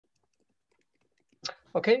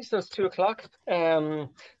Okay, so it's 2 o'clock.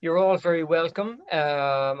 You're all very welcome.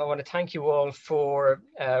 I want to thank you all for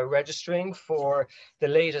registering for the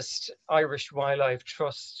latest Irish Wildlife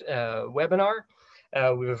Trust webinar.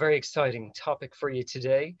 We have a very exciting topic for you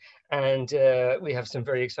today, and we have some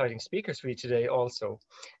very exciting speakers for you today also.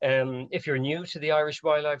 If you're new to the Irish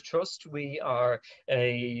Wildlife Trust, we are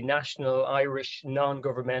a national Irish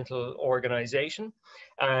non-governmental organisation,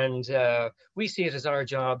 and we see it as our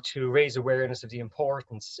job to raise awareness of the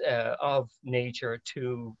importance of nature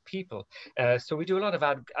to people. So we do a lot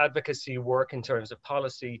of advocacy work in terms of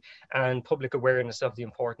policy and public awareness of the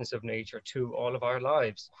importance of nature to all of our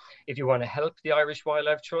lives. If you want to help the Irish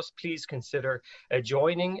Wildlife Trust, please consider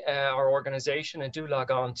joining our organisation, and do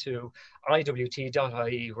log on to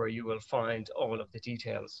iwt.ie where you will find all of the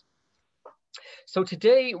details. So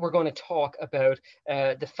today we're going to talk about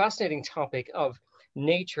the fascinating topic of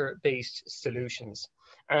nature-based solutions.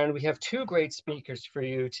 And we have two great speakers for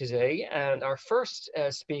you today. And our first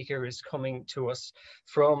speaker is coming to us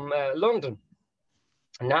from London.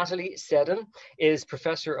 Nathalie Seddon is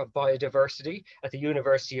Professor of Biodiversity at the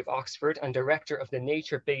University of Oxford and Director of the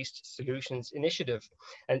Nature-Based Solutions Initiative,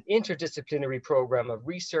 an interdisciplinary program of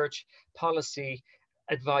research, policy,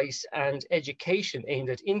 advice and education aimed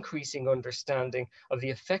at increasing understanding of the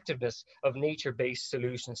effectiveness of nature-based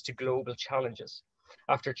solutions to global challenges.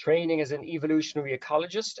 After training as an evolutionary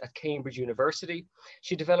ecologist at Cambridge University,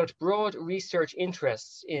 she developed broad research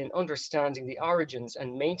interests in understanding the origins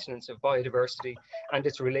and maintenance of biodiversity and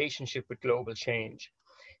its relationship with global change.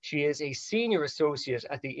 She is a senior associate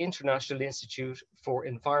at the International Institute for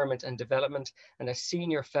Environment and Development and a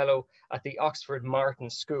senior fellow at the Oxford Martin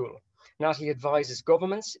School. Nathalie advises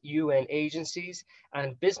governments, UN agencies,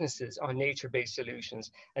 and businesses on nature-based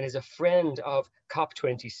solutions, and is a friend of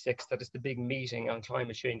COP26, that is the big meeting on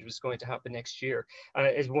climate change which is going to happen next year, and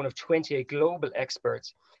is one of 28 global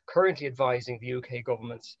experts currently advising the UK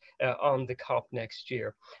governments on the COP next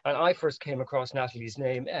year. And I first came across Nathalie's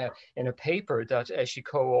name in a paper that she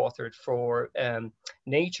co-authored for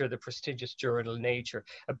Nature, the prestigious journal Nature,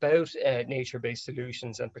 about nature-based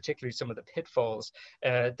solutions, and particularly some of the pitfalls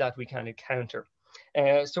that we can encounter.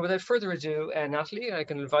 So without further ado, Nathalie, I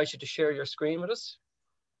can invite you to share your screen with us.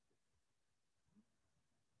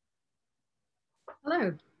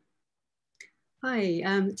 Hello. Hi,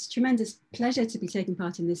 it's a tremendous pleasure to be taking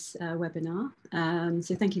part in this webinar.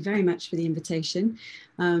 So thank you very much for the invitation.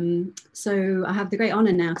 So I have the great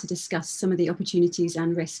honour now to discuss some of the opportunities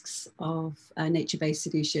and risks of nature-based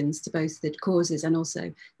solutions to both the causes and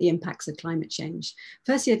also the impacts of climate change.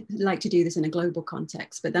 Firstly, I'd like to do this in a global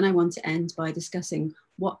context, but then I want to end by discussing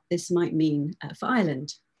what this might mean for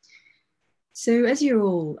Ireland. So as you're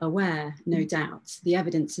all aware, no doubt, the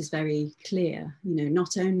evidence is very clear.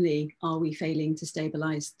 Not only are we failing to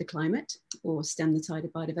stabilise the climate or stem the tide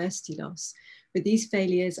of biodiversity loss, but these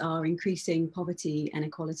failures are increasing poverty and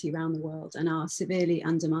inequality around the world and are severely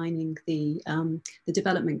undermining the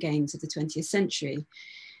development gains of the 20th century.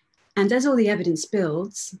 And as all the evidence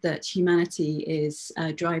builds that humanity is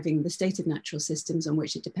driving the state of natural systems on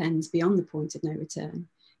which it depends beyond the point of no return,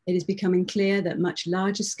 it is becoming clear that much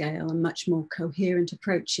larger scale and much more coherent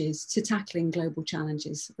approaches to tackling global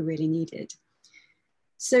challenges are really needed.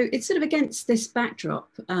 So it's sort of against this backdrop.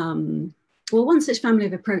 Well, one such family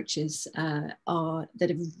of approaches that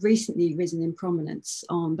have recently risen in prominence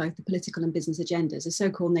on both the political and business agendas are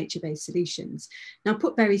so-called nature-based solutions. Now,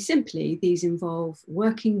 put very simply, these involve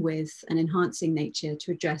working with and enhancing nature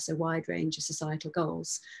to address a wide range of societal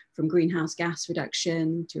goals, from greenhouse gas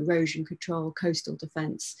reduction to erosion control, coastal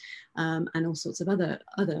defence, and all sorts of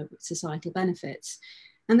other societal benefits.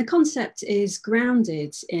 And the concept is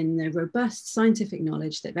grounded in the robust scientific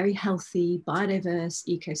knowledge that very healthy, biodiverse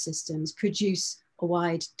ecosystems produce a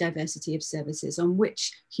wide diversity of services on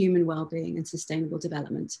which human well-being and sustainable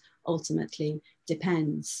development ultimately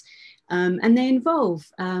depends. And they involve,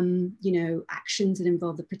 actions that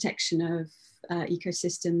involve the protection of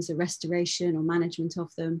ecosystems, the restoration or management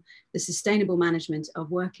of them, the sustainable management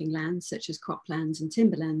of working lands such as croplands and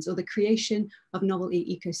timberlands, or the creation of novel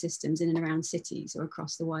ecosystems in and around cities or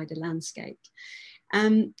across the wider landscape.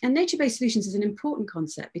 And nature-based solutions is an important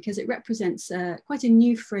concept because it represents quite a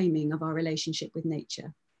new framing of our relationship with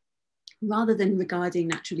nature. Rather than regarding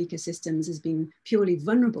natural ecosystems as being purely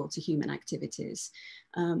vulnerable to human activities,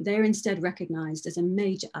 they're instead recognised as a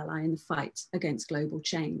major ally in the fight against global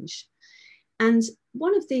change. And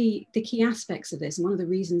one of the key aspects of this, and one of the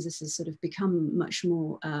reasons this has sort of become much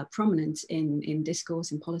more prominent in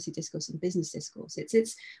discourse, in policy discourse and business discourse,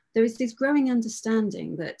 there is this growing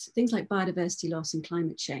understanding that things like biodiversity loss and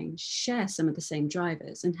climate change share some of the same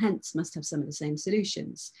drivers and hence must have some of the same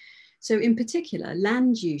solutions. So in particular,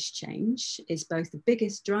 land use change is both the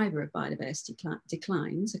biggest driver of biodiversity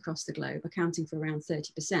declines across the globe, accounting for around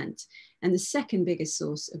 30%, and the second biggest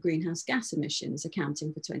source of greenhouse gas emissions,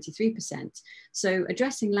 accounting for 23%. So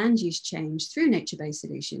addressing land use change through nature-based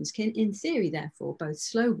solutions can, in theory, therefore, both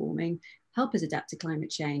slow warming, help us adapt to climate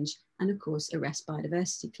change, and of course, arrest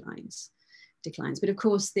biodiversity declines. But of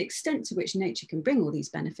course, the extent to which nature can bring all these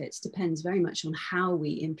benefits depends very much on how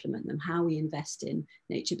we implement them, how we invest in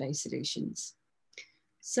nature-based solutions.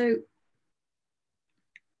 So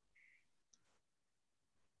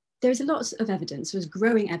there's a lot of evidence, there's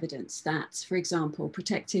growing evidence that, for example,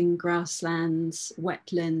 protecting grasslands,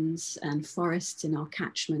 wetlands, and forests in our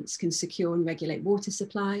catchments can secure and regulate water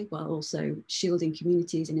supply, while also shielding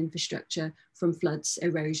communities and infrastructure from floods,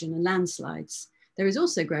 erosion, and landslides. There is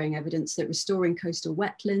also growing evidence that restoring coastal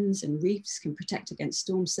wetlands and reefs can protect against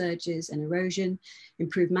storm surges and erosion.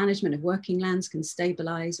 Improved management of working lands can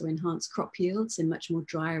stabilize or enhance crop yields in much more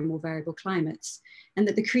drier and more variable climates. And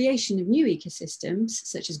that the creation of new ecosystems,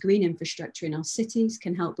 such as green infrastructure in our cities,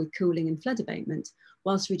 can help with cooling and flood abatement,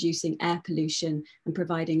 whilst reducing air pollution and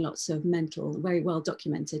providing lots of very well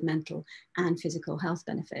documented mental and physical health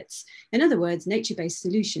benefits. In other words, nature-based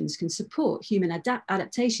solutions can support human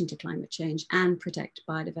adaptation to climate change and protect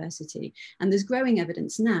biodiversity. And there's growing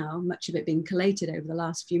evidence now, much of it being collated over the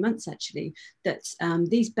last few months actually, that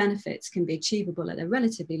these benefits can be achievable at a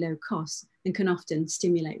relatively low cost and can often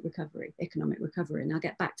stimulate recovery, economic recovery. And I'll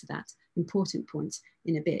get back to that important point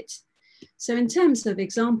in a bit. So in terms of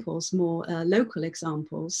examples, more local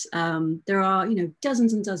examples, there are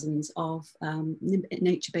dozens and dozens of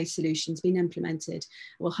nature-based solutions being implemented,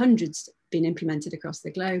 well, hundreds been implemented across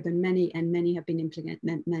the globe, and many have been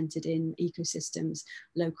implemented in ecosystems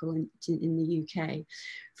local in the UK.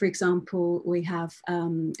 For example, we have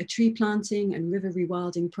a tree planting and river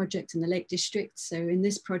rewilding project in the Lake District. So in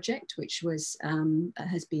this project, which has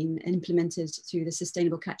been implemented through the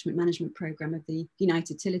Sustainable Catchment Management Programme of the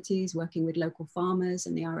United Utilities, working with local farmers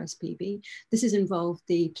and the RSPB, this has involved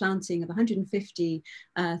the planting of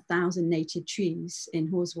 150,000 native trees in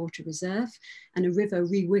Haweswater Reserve, and a river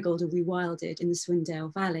re-wiggled or rewilded in the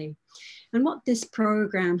Swindale Valley. And what this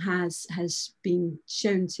programme has been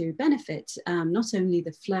shown to benefit, not only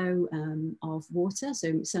the flow of water,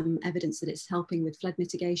 so some evidence that it's helping with flood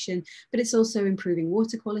mitigation, but it's also improving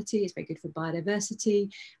water quality, it's very good for biodiversity,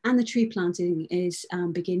 and the tree planting is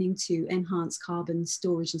beginning to enhance carbon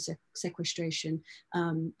storage and sequestration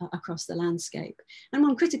across the landscape. And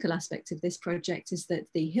one critical aspect of this project is that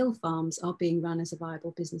the hill farms are being run as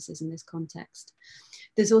viable businesses in this context.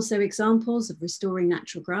 There's also examples of restoring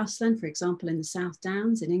natural grassland, for example, in the South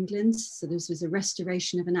Downs in England. So this was a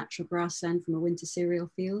restoration of a natural grassland from a winter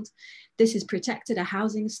cereal field. This has protected a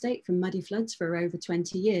housing estate from muddy floods for over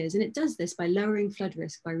 20 years. And it does this by lowering flood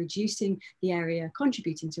risk, by reducing the area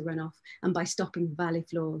contributing to runoff, and by stopping valley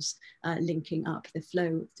floors linking up, the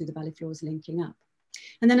flow through the valley floors linking up.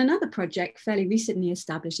 And then another project fairly recently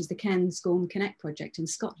established is the Cairns-Gorm Connect project in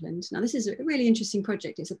Scotland. Now, this is a really interesting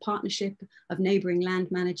project. It's a partnership of neighbouring land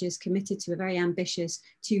managers committed to a very ambitious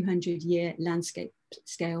 200-year landscape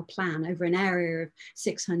scale plan over an area of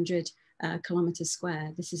 600 kilometres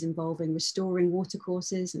square. This is involving restoring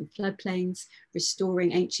watercourses and floodplains,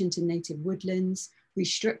 restoring ancient and native woodlands,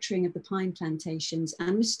 restructuring of the pine plantations,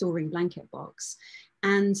 and restoring blanket bogs.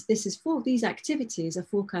 And these activities are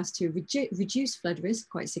forecast to reduce flood risk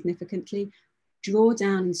quite significantly, draw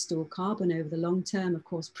down and store carbon over the long term, of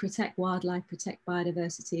course, protect wildlife, protect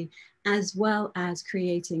biodiversity, as well as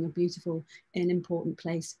creating a beautiful and important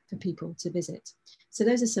place for people to visit. So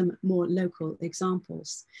those are some more local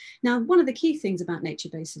examples. Now, one of the key things about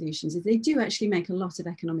nature-based solutions is they do actually make a lot of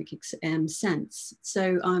economic sense.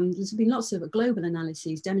 So there's been lots of global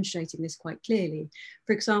analyses demonstrating this quite clearly.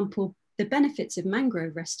 For example, the benefits of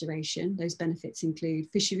mangrove restoration, those benefits include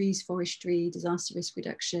fisheries, forestry, disaster risk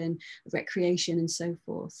reduction, recreation, and so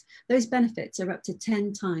forth. Those benefits are up to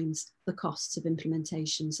 10 times the costs of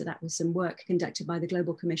implementation. So that was some work conducted by the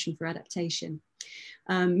Global Commission for Adaptation.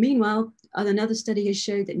 Meanwhile, another study has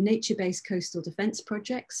showed that nature-based coastal defence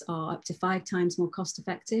projects are up to 5 times more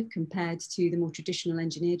cost-effective compared to the more traditional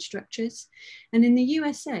engineered structures. And in the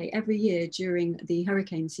USA, every year during the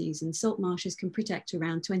hurricane season, salt marshes can protect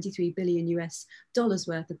around $23 billion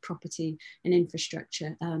worth of property and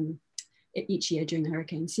infrastructure each year during the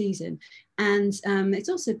hurricane season. And it's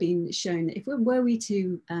also been shown that if were we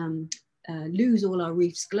to lose all our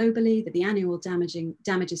reefs globally, that the annual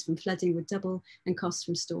damages from flooding would double and costs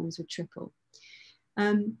from storms would triple.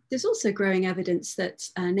 There's also growing evidence that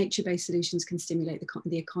nature-based solutions can stimulate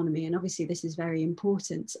the economy, and obviously this is very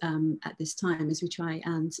important at this time as we try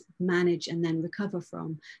and manage and then recover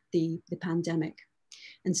from the pandemic.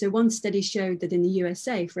 And so one study showed that in the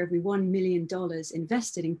USA, for every $1 million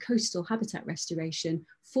invested in coastal habitat restoration,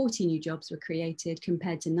 40 new jobs were created,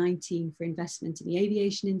 compared to 19 for investment in the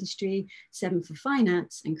aviation industry, 7 for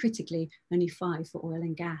finance, and critically, only 5 for oil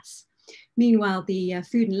and gas. Meanwhile, the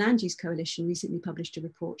Food and Land Use Coalition recently published a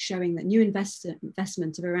report showing that new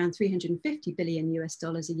investment of around $350 billion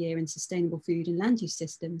a year in sustainable food and land use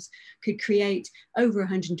systems could create over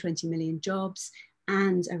 120 million jobs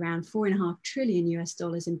and around $4.5 trillion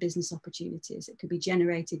in business opportunities that could be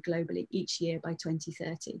generated globally each year by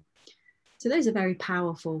 2030. So those are very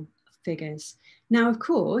powerful figures. Now, of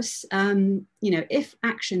course, if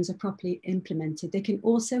actions are properly implemented, they can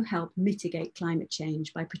also help mitigate climate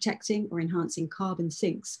change by protecting or enhancing carbon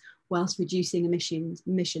sinks whilst reducing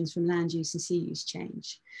emissions from land use and sea use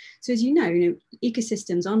change. So as you know,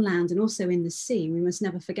 ecosystems on land and also in the sea, we must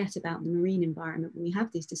never forget about the marine environment when we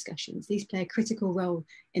have these discussions. These play a critical role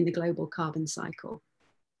in the global carbon cycle.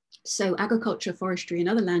 So agriculture, forestry, and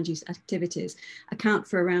other land use activities account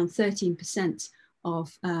for around 13%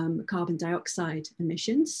 of carbon dioxide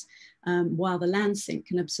emissions, while the land sink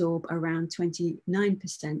can absorb around 29%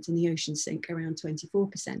 and the ocean sink around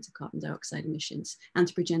 24% of carbon dioxide emissions,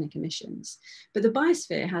 anthropogenic emissions. But the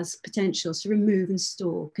biosphere has potentials to remove and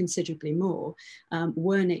store considerably more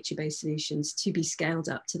were nature-based solutions to be scaled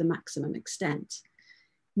up to the maximum extent.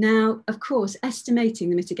 Now, of course, estimating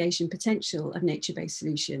the mitigation potential of nature-based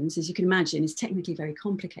solutions, as you can imagine, is technically very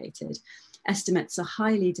complicated. Estimates are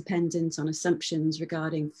highly dependent on assumptions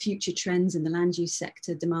regarding future trends in the land use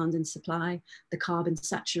sector, demand and supply, the carbon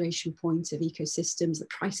saturation point of ecosystems, the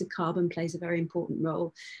price of carbon plays a very important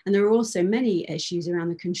role. And there are also many issues around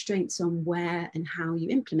the constraints on where and how you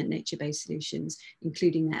implement nature-based solutions,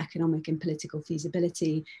 including their economic and political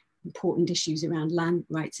feasibility. Important issues around land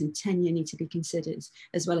rights and tenure need to be considered,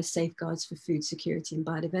 as well as safeguards for food security and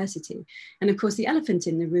biodiversity. And of course, the elephant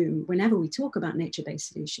in the room, whenever we talk about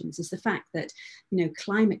nature-based solutions, is the fact that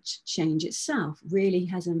climate change itself really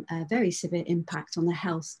has a very severe impact on the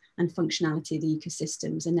health and functionality of the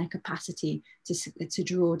ecosystems and their capacity to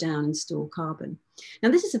draw down and store carbon.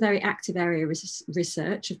 Now, this is a very active area of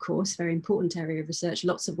research, of course, very important area of research.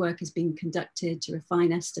 Lots of work is being conducted to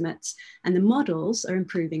refine estimates, and the models are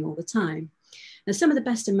improving all the time. Now, some of the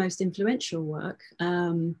best and most influential work,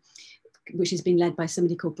 which has been led by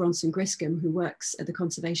somebody called Bronson Griscom, who works at the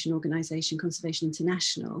conservation organization, Conservation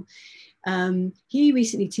International. He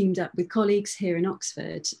recently teamed up with colleagues here in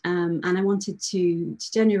Oxford, and I wanted to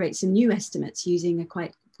generate some new estimates using a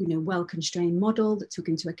quite well-constrained model that took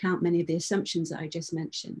into account many of the assumptions that I just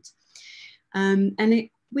mentioned.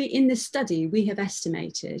 In this study, we have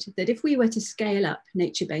estimated that if we were to scale up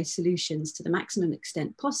nature-based solutions to the maximum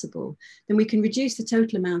extent possible, then we can reduce the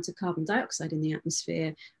total amount of carbon dioxide in the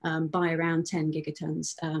atmosphere by around 10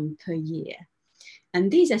 gigatons per year. And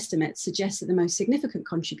these estimates suggest that the most significant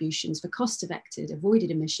contributions for cost-effective avoided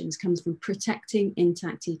emissions comes from protecting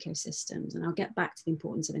intact ecosystems. And I'll get back to the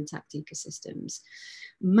importance of intact ecosystems.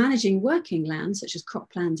 Managing working lands, such as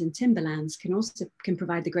croplands and timberlands, can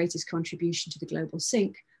provide the greatest contribution to the global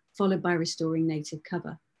sink, followed by restoring native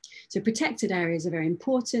cover. So protected areas are very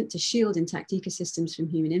important to shield intact ecosystems from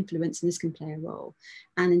human influence, and this can play a role.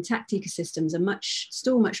 And intact ecosystems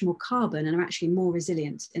store much more carbon and are actually more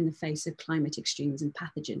resilient in the face of climate extremes and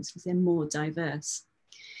pathogens because they're more diverse.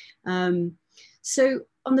 So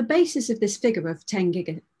on the basis of this figure of 10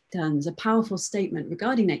 gigatons, a powerful statement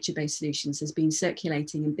regarding nature-based solutions has been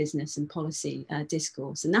circulating in business and policy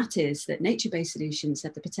discourse, and that is that nature-based solutions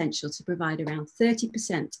have the potential to provide around 30%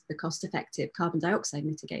 of the cost-effective carbon dioxide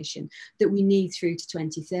mitigation that we need through to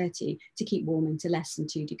 2030 to keep warming to less than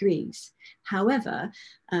 2 degrees. However,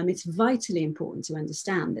 it's vitally important to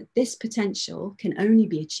understand that this potential can only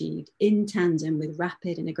be achieved in tandem with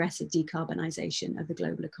rapid and aggressive decarbonisation of the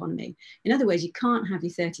global economy. In other words, you can't have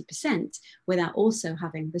your 30% without also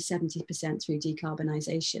having the 70% through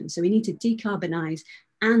decarbonisation. So we need to decarbonise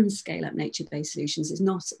and scale up nature-based solutions. It's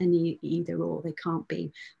not an either or. They can't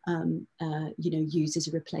be used as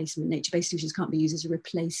a replacement. Nature-based solutions can't be used as a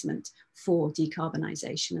replacement for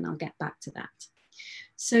decarbonisation, and I'll get back to that.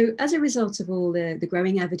 So as a result of all the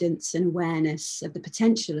growing evidence and awareness of the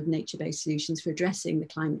potential of nature-based solutions for addressing the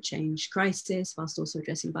climate change crisis, whilst also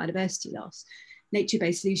addressing biodiversity loss,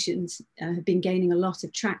 nature-based solutions have been gaining a lot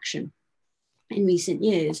of traction in recent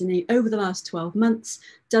years. And over the last 12 months,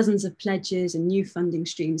 dozens of pledges and new funding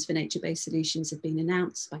streams for nature-based solutions have been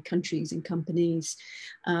announced by countries and companies.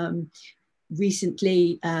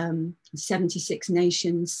 Recently, 76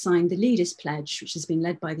 nations signed the Leaders Pledge, which has been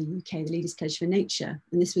led by the UK, the Leaders Pledge for Nature.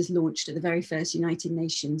 And this was launched at the very first United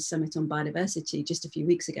Nations Summit on Biodiversity just a few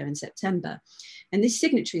weeks ago in September. And these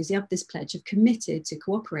signatories of this pledge have committed to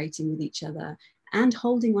cooperating with each other and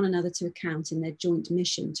holding one another to account in their joint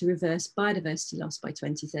mission to reverse biodiversity loss by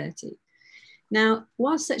 2030. Now,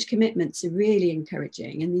 while such commitments are really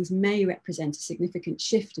encouraging, and these may represent a significant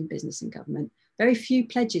shift in business and government, very few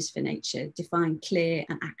pledges for nature define clear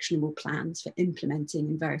and actionable plans for implementing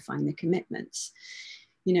and verifying the commitments.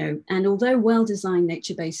 And although well-designed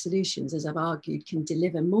nature-based solutions, as I've argued, can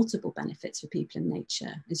deliver multiple benefits for people and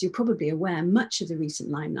nature, as you're probably aware, much of the recent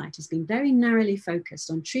limelight has been very narrowly focused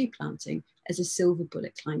on tree planting as a silver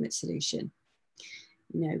bullet climate solution.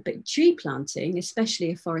 But tree planting,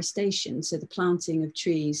 especially afforestation, so the planting of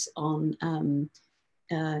trees on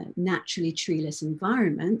naturally treeless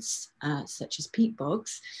environments, such as peat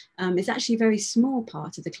bogs, is actually a very small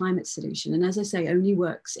part of the climate solution. And as I say, only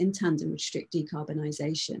works in tandem with strict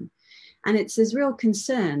decarbonisation. And there's real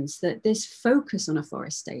concerns that this focus on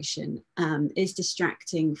afforestation is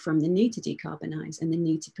distracting from the need to decarbonise and the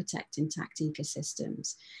need to protect intact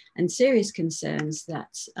ecosystems. And serious concerns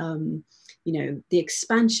that, the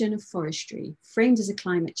expansion of forestry framed as a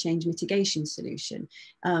climate change mitigation solution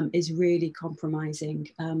is really compromising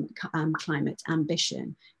climate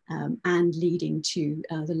ambition and leading to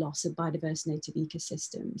the loss of biodiverse native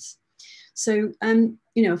ecosystems. So,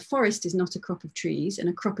 a forest is not a crop of trees, and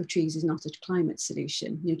a crop of trees is not a climate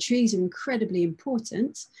solution. Trees are incredibly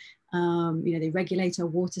important. They regulate our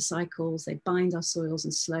water cycles, they bind our soils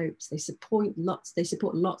and slopes, they support lots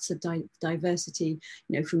of diversity,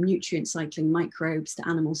 from nutrient cycling microbes to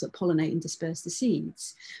animals that pollinate and disperse the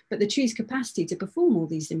seeds. But the tree's capacity to perform all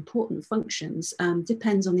these important functions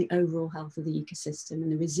depends on the overall health of the ecosystem and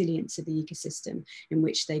the resilience of the ecosystem in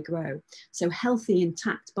which they grow. So healthy,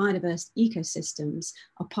 intact, biodiverse ecosystems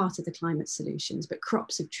are part of the climate solutions, but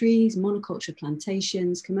crops of trees, monoculture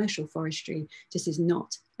plantations, commercial forestry just is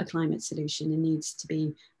not a climate solution and needs to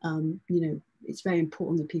be, it's very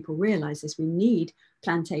important that people realise this. We need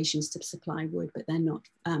plantations to supply wood, but they're not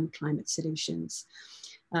climate solutions.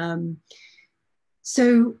 And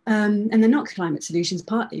they're not climate solutions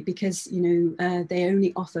partly because, they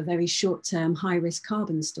only offer very short-term high-risk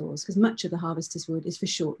carbon stores because much of the harvester's wood is for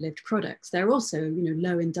short-lived products. They're also,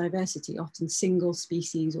 low in diversity, often single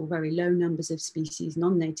species or very low numbers of species,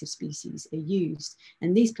 non-native species are used.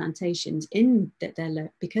 And these plantations,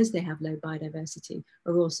 because they have low biodiversity,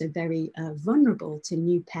 are also very vulnerable to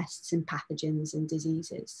new pests and pathogens and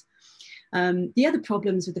diseases. The other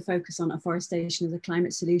problems with the focus on afforestation as a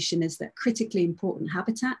climate solution is that critically important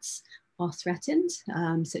habitats are threatened,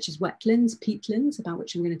 such as wetlands, peatlands, about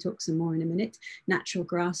which I'm going to talk some more in a minute, natural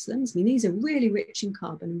grasslands. These are really rich in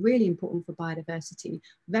carbon, really important for biodiversity,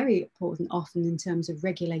 very important often in terms of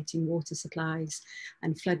regulating water supplies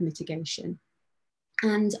and flood mitigation.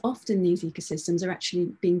 And often these ecosystems are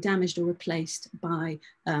actually being damaged or replaced by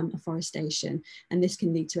afforestation, and this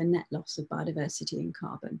can lead to a net loss of biodiversity and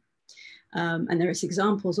carbon. And there are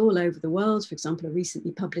examples all over the world. For example, a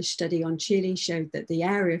recently published study on Chile showed that the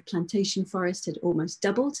area of plantation forest had almost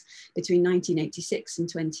doubled between 1986 and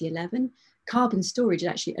 2011. Carbon storage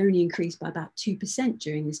had actually only increased by about 2%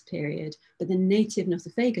 during this period, but the native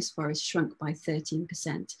Nothofagus forest shrunk by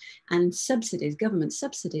 13%. And subsidies, government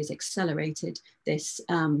subsidies, accelerated this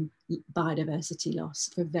biodiversity loss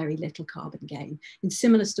for very little carbon gain. In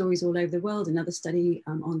similar stories all over the world, another study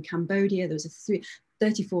on Cambodia, there was a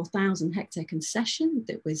 34,000 hectare concession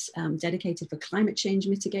that was dedicated for climate change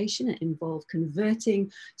mitigation. It involved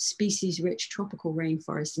converting species-rich tropical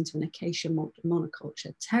rainforest into an acacia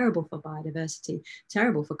monoculture. Terrible for biodiversity,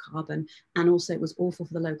 terrible for carbon, and also it was awful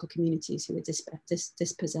for the local communities who were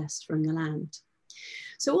dispossessed from the land.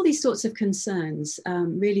 So all these sorts of concerns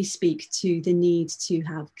really speak to the need to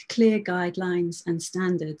have clear guidelines and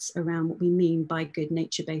standards around what we mean by good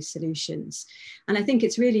nature-based solutions. And I think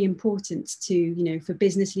it's really important to, for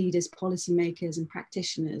business leaders, policymakers and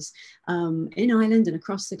practitioners in Ireland and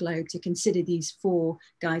across the globe to consider these 4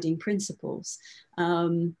 guiding principles.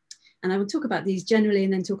 And I will talk about these generally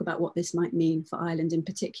and then talk about what this might mean for Ireland in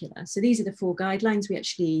particular. So these are the 4 guidelines. We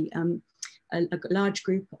actually a large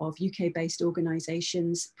group of UK-based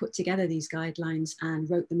organisations put together these guidelines and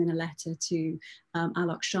wrote them in a letter to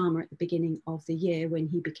Alok Sharma at the beginning of the year when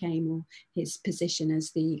he became, or his position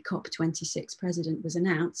as the COP26 president was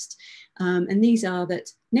announced. And these are that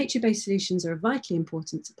nature-based solutions are a vitally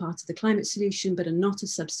important part of the climate solution, but are not a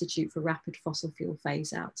substitute for rapid fossil fuel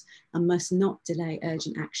phase out and must not delay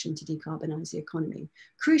urgent action to decarbonise the economy.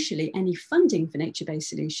 Crucially, any funding for nature-based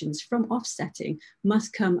solutions from offsetting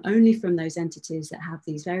must come only from those entities that have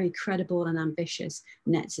these very credible and ambitious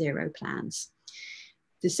net zero plans.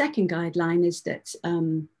 The second guideline is that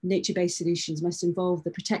nature-based solutions must involve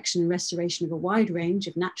the protection and restoration of a wide range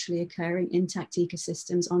of naturally occurring intact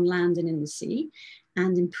ecosystems on land and in the sea,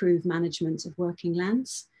 and improve management of working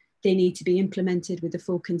lands. They need to be implemented with the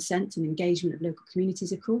full consent and engagement of local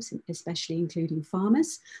communities, of course, especially including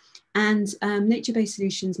farmers. And nature-based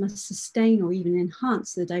solutions must sustain or even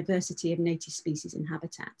enhance the diversity of native species and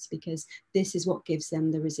habitats, because this is what gives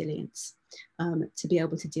them the resilience to be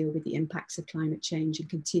able to deal with the impacts of climate change and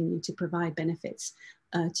continue to provide benefits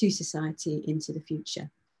to society into the future.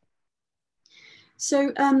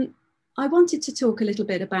 So I wanted to talk a little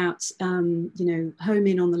bit about, home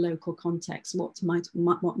in on the local context. What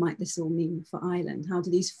might this all mean for Ireland? How do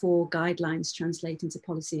these 4 guidelines translate into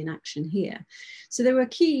policy and action here? So there were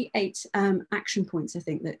key 8 action points, I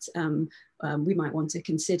think, that we might want to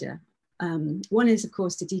consider. One is, of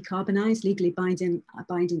course, to decarbonise. Legally binding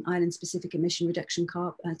island-specific emission reduction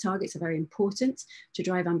targets are very important to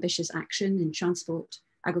drive ambitious action in transport,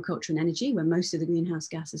 agriculture and energy, where most of the greenhouse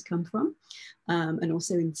gases come from, and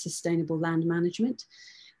also in sustainable land management.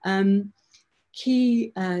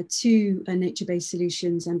 Key to a nature-based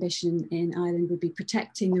solutions ambition in Ireland would be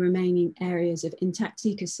protecting the remaining areas of intact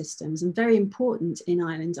ecosystems. And very important in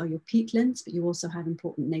Ireland are your peatlands, but you also have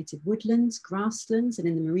important native woodlands, grasslands, and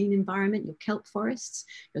in the marine environment, your kelp forests,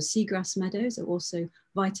 your seagrass meadows are also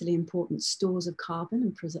vitally important stores of carbon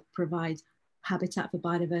and provide habitat for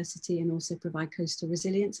biodiversity and also provide coastal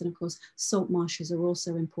resilience. And of course, salt marshes are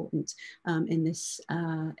also important in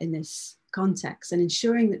this context, and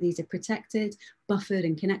ensuring that these are protected, buffered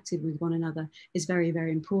and connected with one another is very,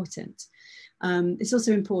 very important. It's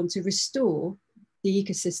also important to restore the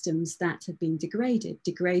ecosystems that have been degraded.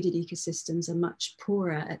 Degraded ecosystems are much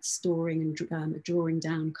poorer at storing and drawing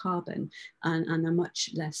down carbon and are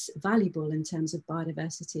much less valuable in terms of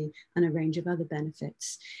biodiversity and a range of other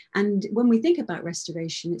benefits. And when we think about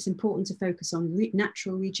restoration, it's important to focus on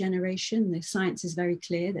natural regeneration. The science is very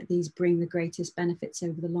clear that these bring the greatest benefits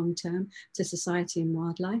over the long term to society and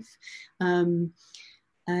wildlife.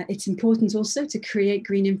 It's important also to create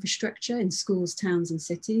green infrastructure in schools, towns and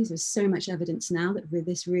cities. There's so much evidence now that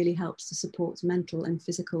this really helps to support mental and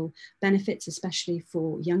physical benefits, especially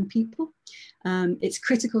for young people. It's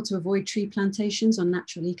critical to avoid tree plantations on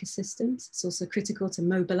natural ecosystems. It's also critical to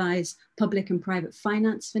mobilize public and private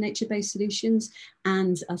finance for nature-based solutions.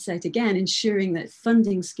 And I'll say it again, ensuring that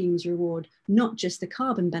funding schemes reward not just the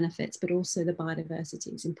carbon benefits, but also the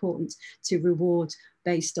biodiversity. It's important to reward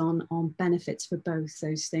based on benefits for both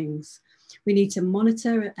those things. We need to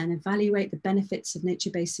monitor and evaluate the benefits of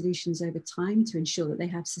nature-based solutions over time to ensure that they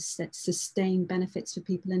have sustained benefits for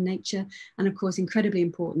people and nature. And of course, incredibly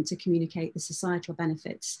important to communicate the societal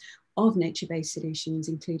benefits of nature-based solutions,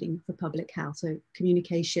 including for public health. So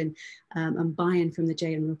communication and buy-in from the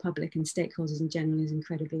general public and stakeholders in general is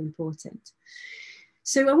incredibly important.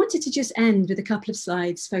 So I wanted to just end with a couple of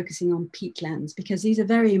slides focusing on peatlands, because these are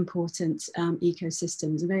very important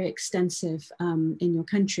ecosystems and very extensive in your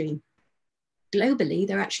country. Globally,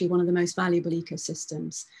 they're actually one of the most valuable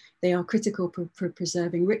ecosystems. They are critical for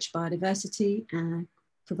preserving rich biodiversity,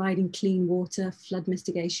 providing clean water, flood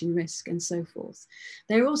mitigation risk, and so forth.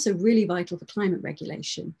 They're also really vital for climate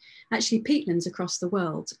regulation. Actually, peatlands across the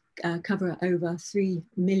world cover over 3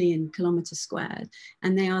 million kilometers squared,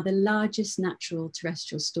 and they are the largest natural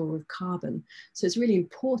terrestrial store of carbon. So it's really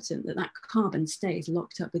important that that carbon stays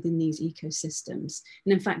locked up within these ecosystems.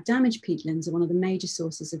 And in fact, damaged peatlands are one of the major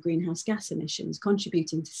sources of greenhouse gas emissions,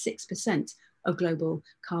 contributing to 6% of global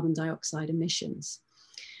carbon dioxide emissions.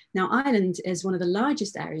 Now, Ireland is one of the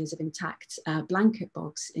largest areas of intact blanket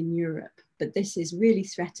bogs in Europe, but this is really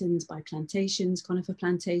threatened by plantations, conifer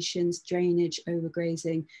plantations, drainage,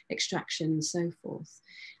 overgrazing, extraction, and so forth.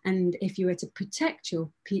 And if you were to protect your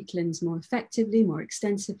peatlands more effectively, more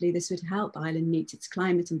extensively, this would help Ireland meet its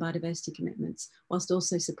climate and biodiversity commitments, whilst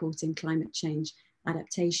also supporting climate change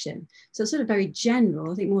adaptation. So sort of very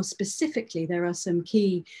general. I think more specifically, there are some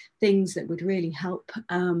key things that would really help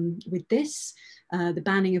with this. The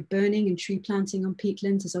banning of burning and tree planting on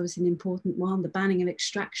peatlands is obviously an important one. The banning of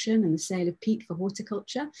extraction and the sale of peat for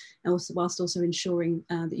horticulture, and also, whilst also ensuring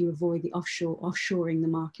that you avoid the offshoring the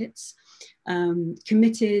markets.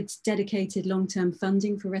 Committed, dedicated long-term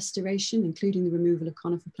funding for restoration, including the removal of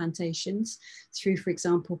conifer plantations through, for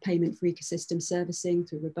example, payment for ecosystem servicing,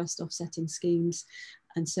 through robust offsetting schemes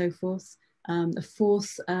and so forth. A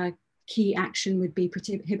fourth key action would be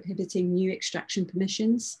prohibiting new extraction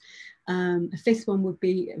permissions. A fifth one would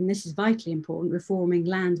be, and this is vitally important, reforming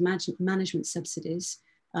land management subsidies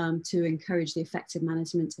to encourage the effective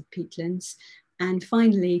management of peatlands. And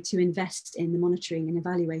finally, to invest in the monitoring and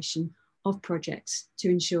evaluation of projects to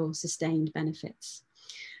ensure sustained benefits.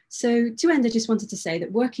 So to end, I just wanted to say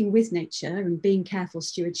that working with nature and being careful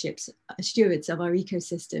stewards of our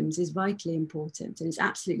ecosystems is vitally important, and it's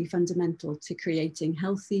absolutely fundamental to creating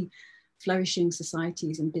healthy, flourishing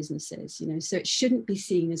societies and businesses. So it shouldn't be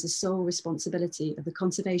seen as a sole responsibility of the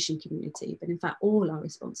conservation community, but in fact all our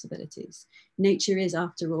responsibilities. Nature is,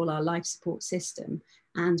 after all, our life support system,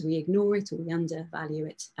 and we ignore it or we undervalue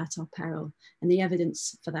it at our peril. And the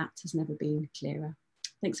evidence for that has never been clearer.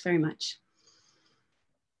 Thanks very much.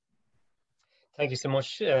 Thank you so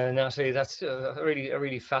much, Nathalie. That's a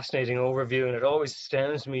really fascinating overview, and it always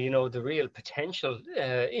astounds me, the real potential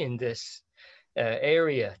in this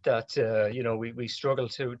area that we struggle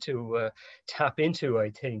to tap into. I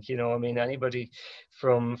think anybody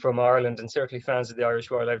from Ireland, and certainly fans of the Irish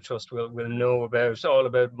Wildlife Trust, will know all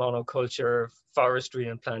about monoculture, forestry,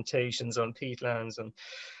 and plantations on peatlands, and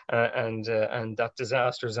that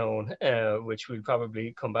disaster zone, which we'll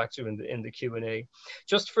probably come back to in the Q&A.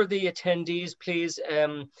 Just for the attendees, please,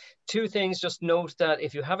 two things. Just note that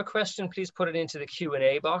if you have a question, please put it into the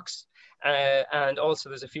Q&A box. And also,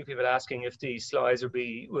 there's a few people asking if the slides will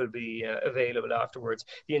be available afterwards.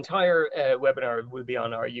 The entire webinar will be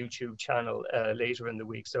on our YouTube channel later in the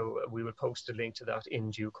week, so we will post a link to that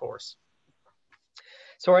in due course.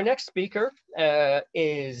 So our next speaker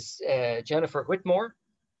is Jennifer Whitmore.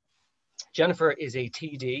 Jennifer is a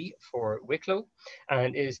TD for Wicklow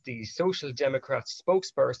and is the Social Democrat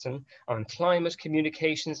spokesperson on climate,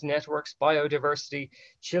 communications, networks, biodiversity,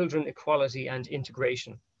 children equality and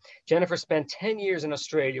integration. Jennifer spent 10 years in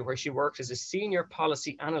Australia, where she worked as a senior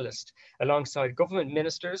policy analyst alongside government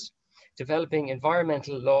ministers, developing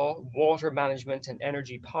environmental law, water management and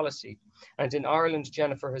energy policy. And in Ireland,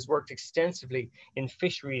 Jennifer has worked extensively in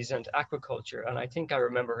fisheries and aquaculture. And I think I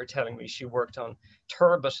remember her telling me she worked on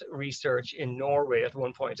turbot research in Norway at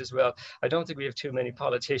one point as well. I don't think we have too many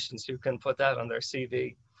politicians who can put that on their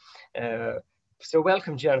CV. So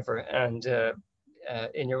welcome, Jennifer. And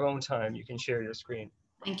in your own time, you can share your screen.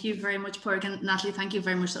 Thank you very much, Porg, and Nathalie, thank you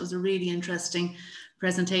very much. That was a really interesting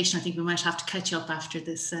presentation. I think we might have to catch up after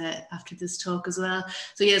this talk as well.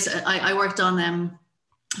 So yes, I worked on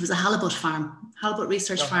it was a halibut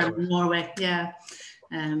research farm in Norway. Yeah,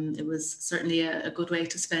 it was certainly a good way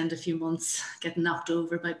to spend a few months getting knocked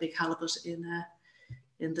over by big halibut in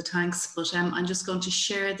the tanks. But I'm just going to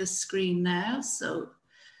share the screen now. So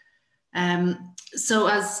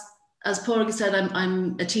as Porg said,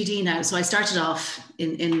 I'm a TD now. So I started off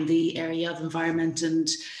in the area of environment and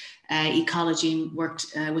ecology, and worked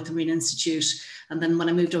with the Marine Institute. And then when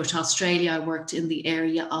I moved over to Australia, I worked in the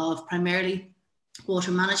area of primarily water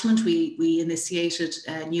management. We initiated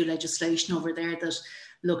new legislation over there that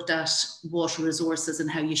looked at water resources and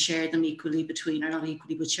how you share them equally between, or not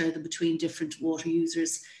equally, but share them between different water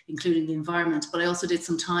users, including the environment. But I also did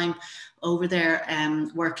some time over there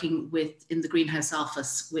working in the greenhouse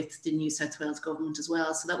office with the New South Wales government as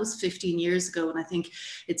well. So that was 15 years ago. And I think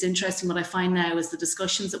it's interesting, what I find now is the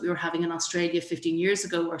discussions that we were having in Australia 15 years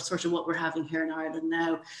ago are sort of what we're having here in Ireland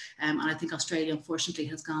now. And I think Australia, unfortunately,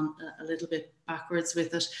 has gone a little bit backwards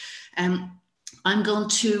with it. I'm going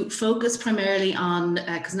to focus primarily on,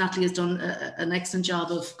 because Nathalie has done an excellent job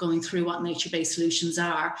of going through what nature-based solutions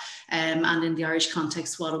are, and in the Irish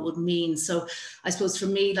context, what it would mean. So I suppose for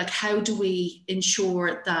me, like, how do we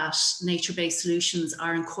ensure that nature-based solutions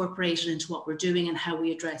are incorporated into what we're doing and how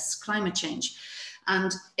we address climate change?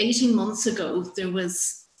 And 18 months ago, there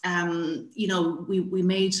was, we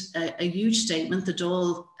made a huge statement. The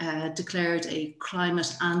Dáil declared a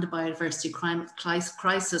climate and a biodiversity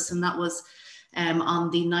crisis, and that was on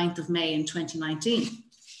the 9th of May in 2019.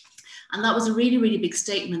 And that was a really, really big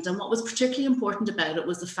statement. And what was particularly important about it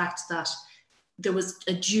was the fact that there was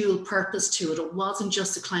a dual purpose to it. It wasn't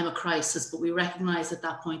just a climate crisis, but we recognized at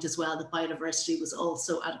that point as well that biodiversity was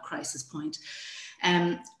also at a crisis point.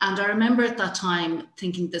 And I remember at that time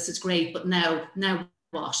thinking, this is great, but now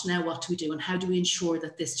what? Now what do we do? And how do we ensure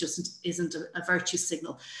that this just isn't a virtue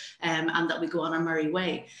signal, and that we go on our merry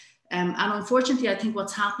way? And unfortunately, I think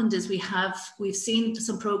what's happened is we've seen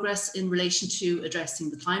some progress in relation to addressing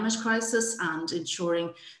the climate crisis and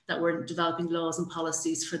ensuring that we're developing laws and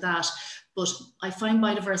policies for that. But I find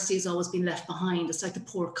biodiversity has always been left behind. It's like the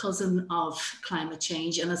poor cousin of climate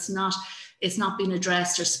change, and it's not been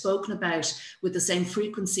addressed or spoken about with the same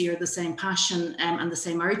frequency or the same passion and the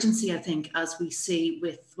same urgency, I think, as we see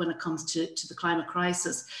when it comes to the climate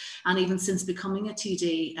crisis. And even since becoming a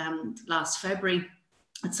TD last February,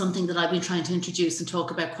 it's something that I've been trying to introduce and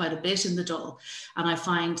talk about quite a bit in the Dáil. And I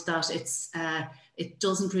find that it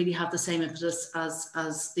doesn't really have the same impetus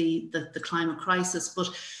as the climate crisis. But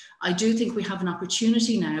I do think we have an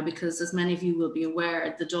opportunity now, because as many of you will be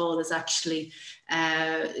aware, the Dáil is actually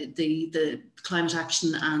the Climate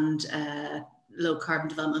Action and Low Carbon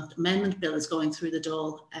Development Amendment Bill is going through the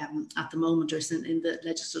Dáil at the moment, or is in the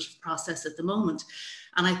legislative process at the moment.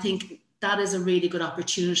 And I think that is a really good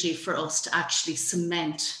opportunity for us to actually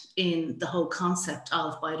cement in the whole concept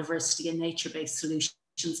of biodiversity and nature-based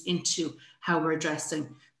solutions into how we're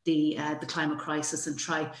addressing the climate crisis, and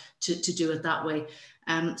try to do it that way.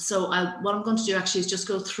 So what I'm going to do actually is just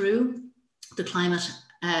go through the climate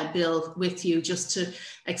bill with you, just to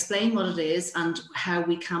explain what it is and how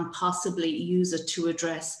we can possibly use it to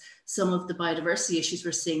address some of the biodiversity issues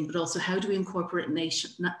we're seeing, but also how do we incorporate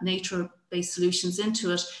nature-based solutions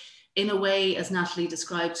into it in a way, as Nathalie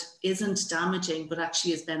described, isn't damaging, but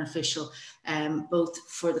actually is beneficial, both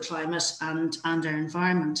for the climate and our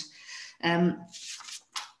environment.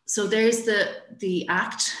 So there's the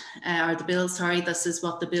act, or the bill, sorry, this is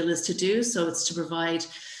what the bill is to do. So it's to provide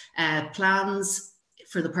plans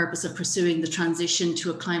for the purpose of pursuing the transition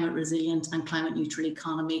to a climate resilient and climate neutral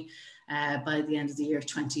economy by the end of the year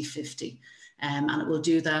 2050. And it will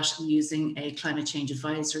do that using a climate change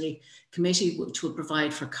advisory committee, which will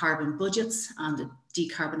provide for carbon budgets and a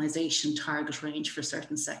decarbonisation target range for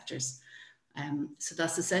certain sectors. So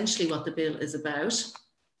that's essentially what the bill is about.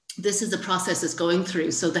 This is the process it's going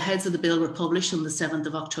through. So the heads of the bill were published on the 7th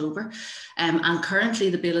of October. And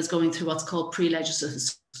currently the bill is going through what's called pre-legislative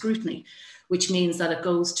scrutiny, which means that it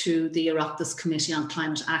goes to the Oireachtas Committee on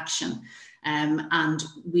Climate Action. And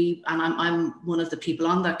I'm one of the people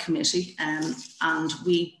on that committee, and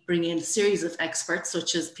we bring in a series of experts,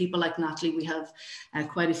 such as people like Nathalie. We have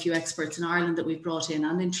quite a few experts in Ireland that we've brought in,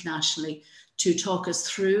 and internationally, to talk us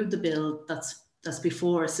through the bill that's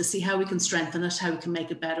before us, to see how we can strengthen it, how we can make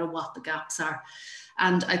it better, what the gaps are.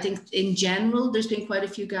 And I think in general, there's been quite a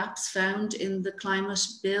few gaps found in the climate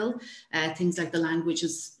bill. Things like the language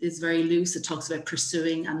is very loose. It talks about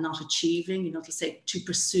pursuing and not achieving, you know, to say to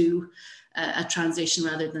pursue a transition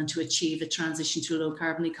rather than to achieve a transition to a low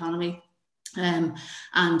carbon economy. And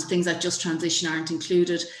things like just transition aren't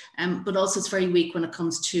included. But also it's very weak when it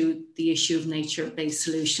comes to the issue of nature-based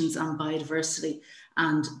solutions and biodiversity.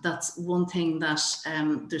 And that's one thing that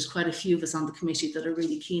there's quite a few of us on the committee that are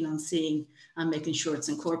really keen on seeing and making sure it's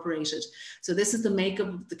incorporated. So this is the makeup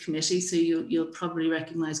of the committee. So you'll probably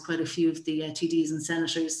recognise quite a few of the TDs and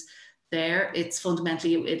senators there. It's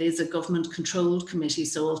fundamentally, it is a government controlled committee.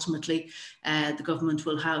 So ultimately the government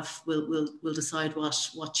will decide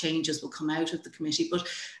what changes will come out of the committee. But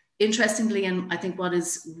interestingly, and I think what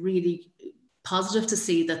is really positive to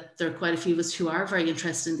see, that there are quite a few of us who are very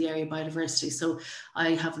interested in the area of biodiversity. So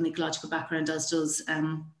I have an ecological background, as does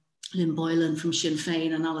Lynn Boylan from Sinn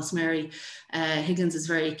Féin, and Alice Mary Higgins is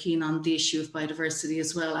very keen on the issue of biodiversity,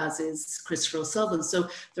 as well as is Christopher O'Sullivan. So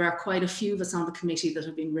there are quite a few of us on the committee that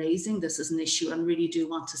have been raising this as an issue and really do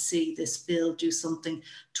want to see this bill do something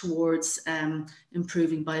towards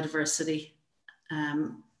improving biodiversity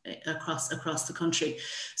across the country.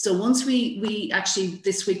 So once we actually,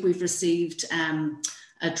 this week we've received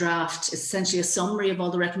a draft, essentially a summary of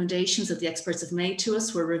all the recommendations that the experts have made to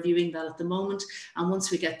us. We're reviewing that at the moment, and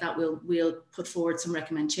once we get that, we'll put forward some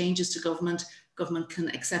recommend changes to government. Government can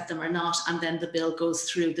accept them or not, and then the bill goes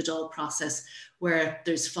through the Dáil process, where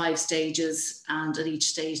there's 5 stages, and at each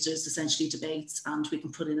stage there's essentially debates, and we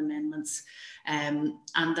can put in amendments. And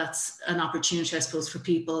that's an opportunity, I suppose, for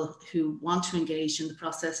people who want to engage in the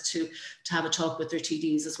process to have a talk with their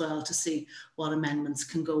TDs as well, to see what amendments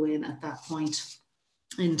can go in at that point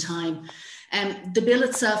in time. The bill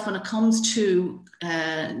itself, when it comes to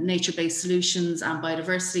nature-based solutions and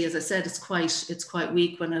biodiversity, as I said, it's quite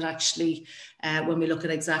weak when it actually when we look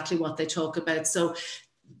at exactly what they talk about. So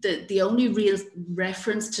the only real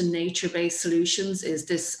reference to nature-based solutions is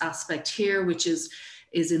this aspect here, which is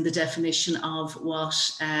is in the definition of what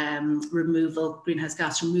greenhouse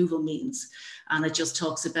gas removal means. And it just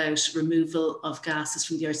talks about removal of gases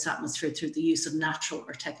from the Earth's atmosphere through the use of natural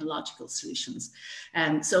or technological solutions.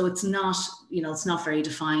 So it's not, it's not very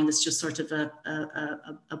defined. It's just sort of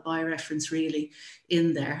a by reference really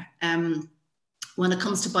in there. When it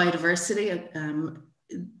comes to biodiversity,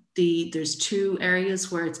 there's two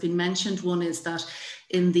areas where it's been mentioned. One is that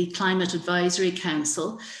in the Climate Advisory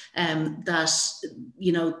Council,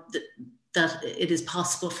 that it is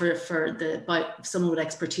possible for someone with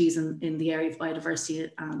expertise in the area of biodiversity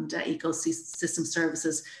and ecosystem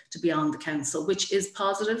services to be on the council, which is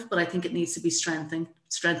positive, but I think it needs to be strengthened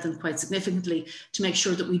quite significantly to make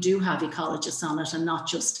sure that we do have ecologists on it, and not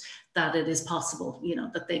just that it is possible,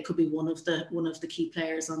 that they could be one of the key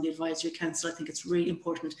players on the advisory council. I think it's really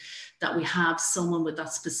important that we have someone with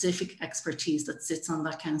that specific expertise that sits on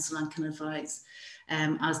that council and can advise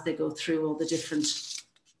as they go through all the different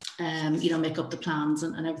make up the plans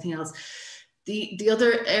and everything else. The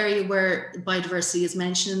other area where biodiversity is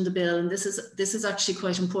mentioned in the bill, and this is actually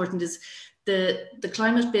quite important, is the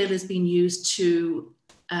climate bill is being used to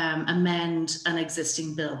amend an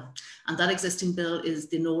existing bill. And that existing bill is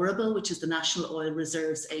the NORA bill, which is the National Oil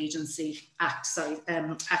Reserves Agency Act,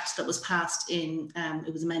 act that was passed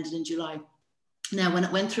it was amended in July. Now, when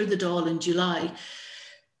it went through the Dáil in July,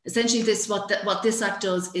 essentially what this act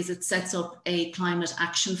does is it sets up a climate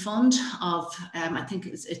action fund of, I think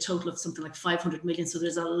it's a total of something like 500 million. So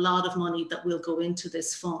there's a lot of money that will go into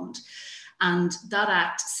this fund. And that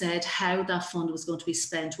act said how that fund was going to be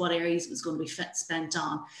spent, what areas it was going to be spent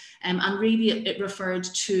on. And really it referred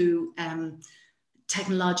to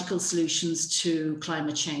technological solutions to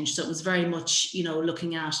climate change. So it was very much,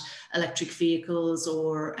 looking at electric vehicles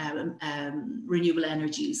or renewable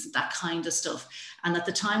energies, that kind of stuff. And at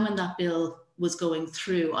the time when that bill was going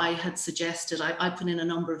through, I had suggested, I put in a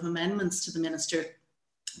number of amendments to the minister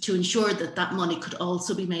to ensure that that money could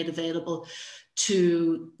also be made available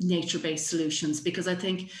to nature-based solutions, because I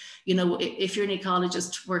think, if you're an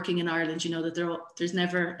ecologist working in Ireland, you know that there's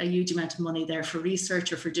never a huge amount of money there for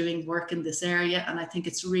research or for doing work in this area. And I think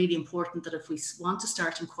it's really important that if we want to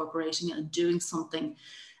start incorporating it and doing something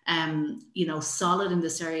solid in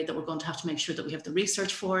this area, that we're going to have to make sure that we have the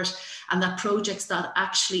research for it, and that projects that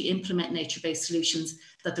actually implement nature-based solutions,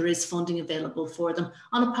 that there is funding available for them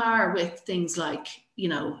on a par with things like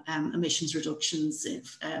emissions reductions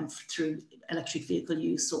through electric vehicle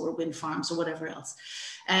use or wind farms or whatever else.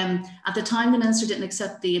 At the time, the minister didn't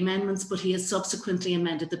accept the amendments, but he has subsequently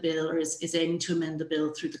amended the bill, or is aiming to amend the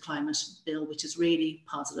bill through the climate bill, which is really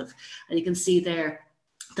positive. And you can see there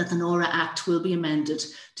that the NORA Act will be amended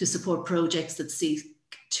to support projects that seek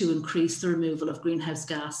to increase the removal of greenhouse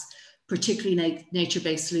gas, particularly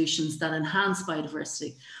nature-based solutions that enhance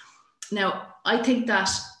biodiversity. Now, I think that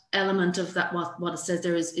element of that, what it says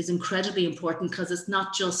there is incredibly important, because it's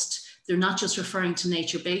not just, they're not just referring to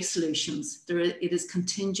nature-based solutions. It is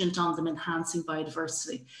contingent on them enhancing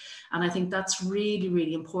biodiversity. And I think that's really,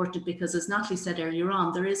 really important, because as Nathalie said earlier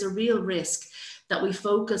on, there is a real risk that we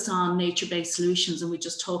focus on nature-based solutions and we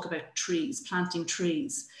just talk about trees, planting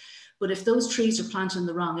trees. But if those trees are planted in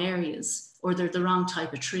the wrong areas, or they're the wrong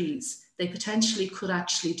type of trees, they potentially could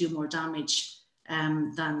actually do more damage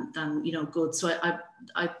than good. So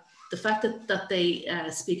the fact that they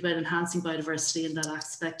speak about enhancing biodiversity in that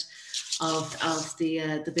aspect of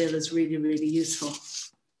the bill is really, really useful.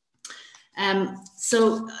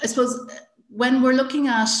 So I suppose when we're looking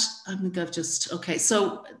at,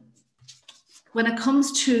 so when it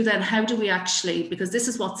comes to then how do we actually, because this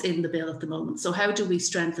is what's in the bill at the moment, so how do we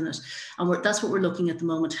strengthen it? And that's what we're looking at the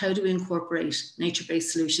moment. How do we incorporate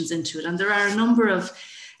nature-based solutions into it? And there are a number of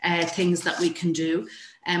things that we can do.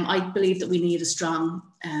 I believe that we need a strong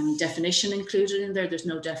definition included in there. There's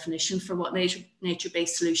no definition for what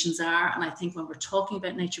nature-based solutions are. And I think when we're talking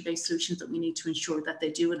about nature-based solutions, that we need to ensure that they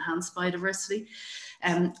do enhance biodiversity.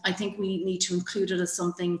 I think we need to include it as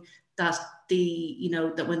something that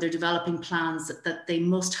that when they're developing plans, that they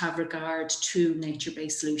must have regard to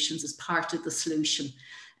nature-based solutions as part of the solution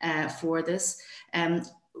for this.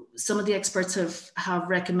 Some of the experts have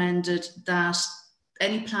recommended that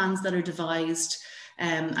any plans that are devised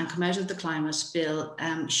and come out of the climate bill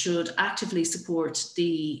should actively support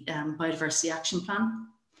the biodiversity action plan.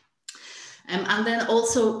 And then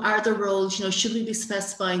also, are there roles, should we be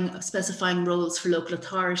specifying roles for local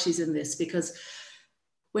authorities in this? Because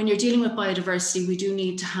when you're dealing with biodiversity, we do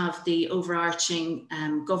need to have the overarching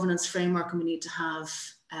governance framework, and we need to have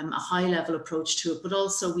a high level approach to it, but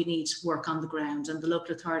also we need work on the ground, and the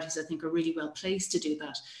local authorities, I think, are really well placed to do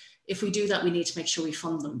that. If we do that, we need to make sure we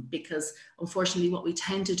fund them, because unfortunately what we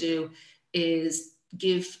tend to do is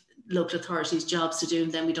give local authorities jobs to do,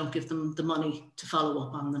 and then we don't give them the money to follow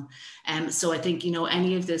up on them. So I think, you know,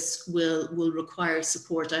 any of this will require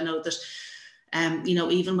support. I know that, you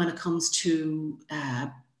know, even when it comes to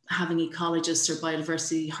having ecologists or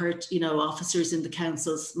biodiversity officers in the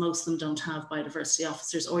councils, most of them don't have biodiversity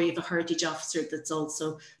officers, or you have a heritage officer that's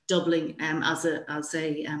also doubling as a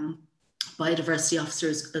biodiversity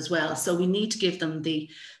officers as well. So we need to give them the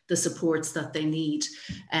supports that they need,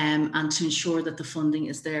 and to ensure that the funding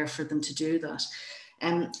is there for them to do that.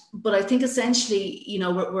 But I think essentially, you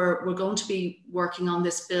know, we're going to be working on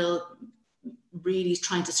this bill, really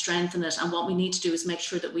trying to strengthen it. And what we need to do is make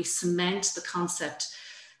sure that we cement the concept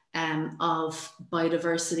of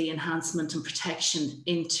biodiversity enhancement and protection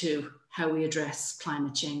into how we address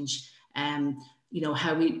climate change. You know,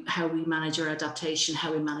 how we manage our adaptation,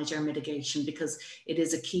 how we manage our mitigation, because it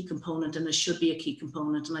is a key component, and it should be a key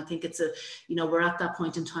component. And I think it's you know, we're at that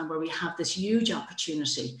point in time where we have this huge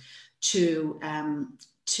opportunity to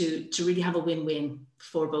really have a win-win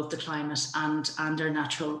for both the climate and our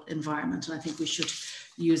natural environment. And I think we should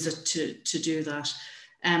use it to do that.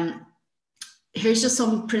 Here's just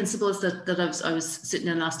some principles that I was sitting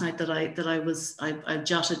in last night that I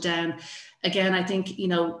jotted down. Again, I think, you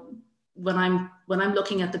know, when I'm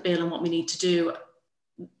looking at the bill and what we need to do,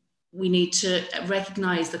 we need to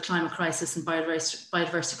recognise the climate crisis and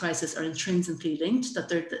biodiversity crisis are intrinsically linked, that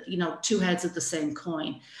they're, you know, two heads of the same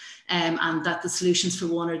coin, and that the solutions for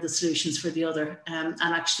one are the solutions for the other, and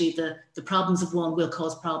actually the problems of one will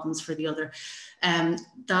cause problems for the other.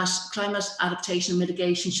 That climate adaptation and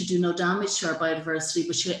mitigation should do no damage to our biodiversity,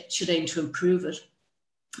 but should aim to improve it.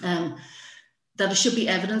 That it should be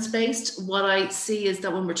evidence-based. What I see is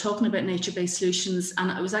that when we're talking about nature-based solutions, and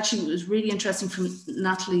it was really interesting from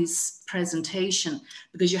Nathalie's presentation,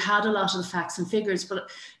 because you had a lot of the facts and figures, but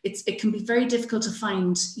it can be very difficult to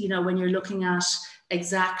find, you know, when you're looking at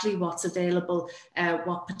exactly what's available,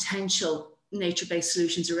 what potential nature-based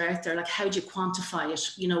solutions are out there. Like, how do you quantify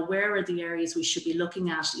it? You know, where are the areas we should be looking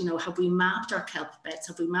at? You know, have we mapped our kelp beds?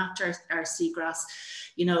 Have we mapped our seagrass?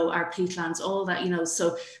 You know, our peatlands, all that, you know.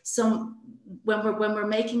 So when we're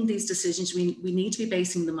making these decisions, we need to be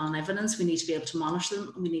basing them on evidence. We need to be able to monitor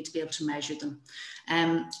them, and we need to be able to measure them,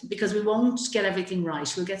 because we won't get everything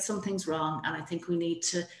right. We'll get some things wrong, and I think we need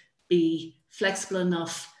to be flexible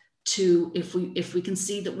enough to, if we can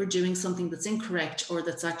see that we're doing something that's incorrect, or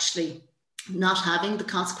that's actually not having the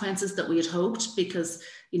consequences that we had hoped, because,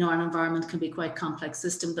 you know, our environment can be quite a complex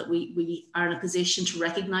system, that we are in a position to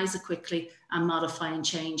recognize it quickly and modify and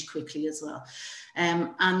change quickly as well.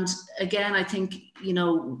 And again, I think, you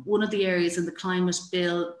know, one of the areas in the climate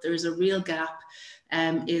bill, there's a real gap,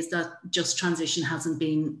 is that just transition hasn't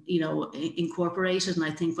been, you know, incorporated. And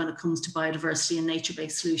I think when it comes to biodiversity and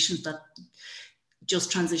nature-based solutions, that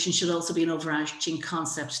just transition should also be an overarching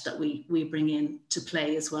concept that we bring in to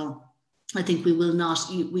play as well. I think we will not,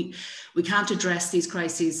 we can't address these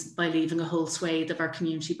crises by leaving a whole swathe of our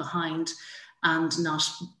community behind and not,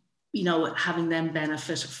 you know, having them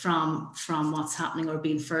benefit from what's happening, or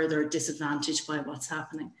being further disadvantaged by what's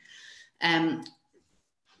happening.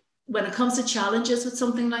 When it comes to challenges with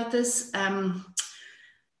something like this, I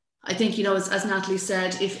think, you know, as Nathalie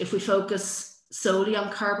said, if we focus solely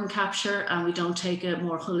on carbon capture and we don't take a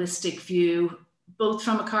more holistic view, both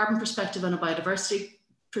from a carbon perspective and a biodiversity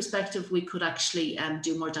perspective, we could actually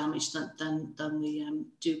do more damage than we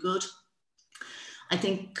do good. I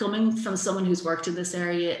think, coming from someone who's worked in this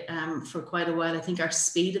area for quite a while, I think our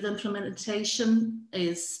speed of implementation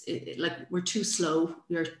is like, we're too slow.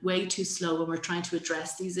 We're way too slow when we're trying to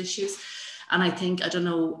address these issues. And I think, I don't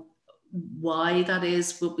know why that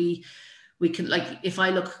is, but we can, like, if I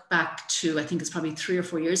look back to, I think it's probably 3 or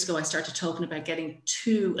 4 years ago, I started talking about getting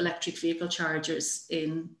 2 electric vehicle chargers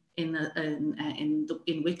in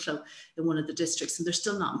Wicklow, in one of the districts, and they're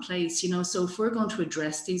still not in place, you know. So if we're going to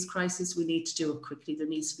address these crises, we need to do it quickly. There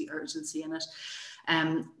needs to be urgency in it.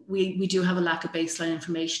 We do have a lack of baseline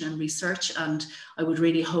information and research, and I would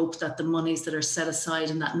really hope that the monies that are set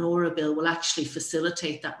aside in that NORA bill will actually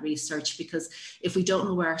facilitate that research, because if we don't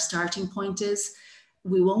know where our starting point is,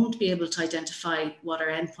 we won't be able to identify what our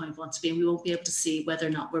endpoint wants to be, and we won't be able to see whether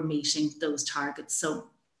or not we're meeting those targets. So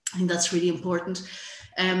I think that's really important.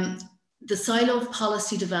 The silo of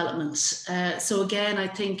policy development. So again, I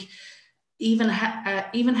think even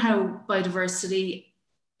how biodiversity,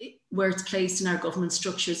 where it's placed in our government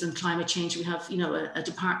structures and climate change, we have, you know, a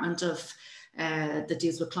department of that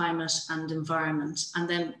deals with climate and environment, and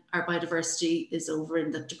then our biodiversity is over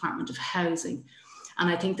in the Department of Housing. And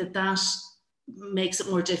I think that makes it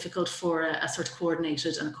more difficult for a sort of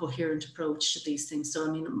coordinated and a coherent approach to these things. So,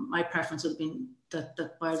 I mean, my preference would have been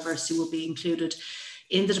that biodiversity will be included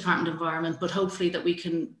in the Department of Environment, but hopefully that we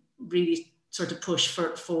can really sort of push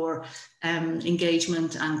for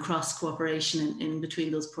engagement and cross cooperation in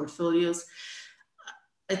between those portfolios.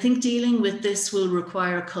 I think dealing with this will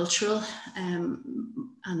require a cultural and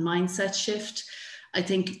mindset shift. I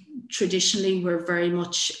think traditionally we're very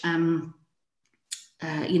much, you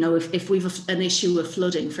know, if we've an issue with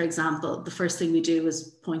flooding, for example, the first thing we do is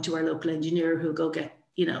point to our local engineer who'll go get,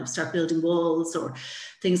 you know, start building walls or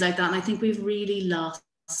things like that. And I think we've really lost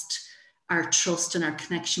our trust and our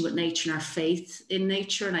connection with nature and our faith in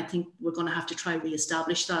nature. And I think we're going to have to try and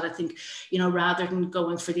reestablish that. I think, you know, rather than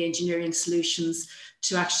going for the engineering solutions,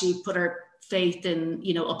 to actually put our faith in,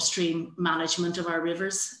 you know, upstream management of our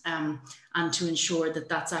rivers, and to ensure that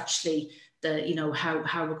that's actually the, you know, how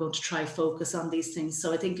we're going to try focus on these things.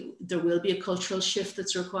 So I think there will be a cultural shift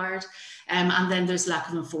that's required. And then there's lack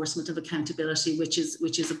of enforcement of accountability, which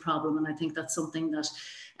is a problem. And I think that's something that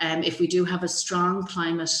if we do have a strong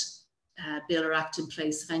climate bill or act in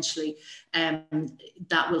place eventually,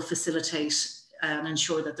 that will facilitate and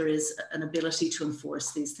ensure that there is an ability to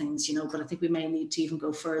enforce these things, you know. But I think we may need to even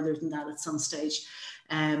go further than that at some stage,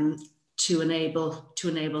 to enable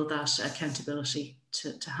that accountability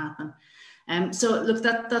to happen. So look,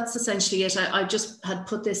 that's essentially it. I just had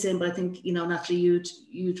put this in, but I think, you know, Nathalie,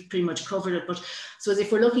 you'd pretty much covered it. But so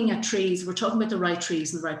if we're looking at trees, we're talking about the right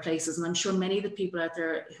trees in the right places. And I'm sure many of the people out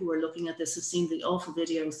there who are looking at this have seen the awful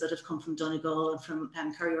videos that have come from Donegal and from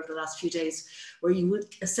Kerry over the last few days, where you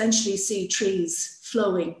would essentially see trees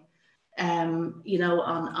flowing, you know,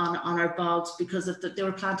 on our bogs because they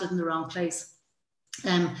were planted in the wrong place.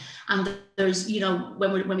 And there's, you know,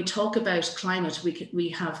 when we talk about climate, we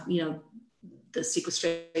have, you know, the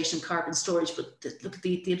sequestration, carbon storage, but look at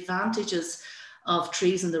the advantages of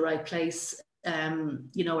trees in the right place,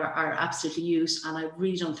 you know, are absolutely used. And I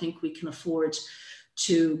really don't think we can afford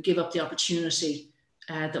to give up the opportunity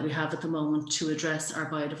that we have at the moment to address our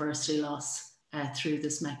biodiversity loss through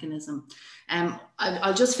this mechanism.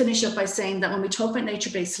 I'll just finish up by saying that when we talk about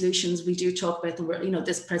nature-based solutions, we do talk about them, you know,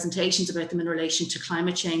 this presentation's about them in relation to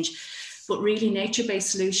climate change. But really, nature-based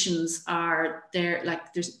solutions are there,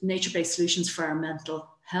 like there's nature-based solutions for our mental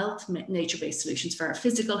health, nature-based solutions for our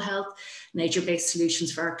physical health, nature-based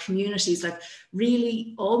solutions for our communities. Like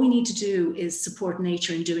really, all we need to do is support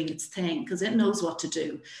nature in doing its thing, because it knows what to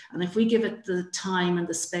do. And if we give it the time and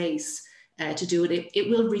the space to do it, it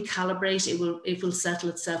will recalibrate, it will settle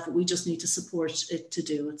itself, but we just need to support it to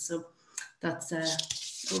do it. So that's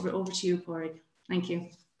over to you, Pádraig. Thank you.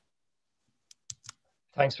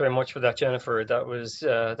 Thanks very much for that, Jennifer. That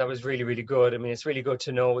was really, really good. I mean, it's really good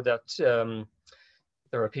to know that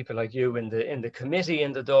there are people like you in the committee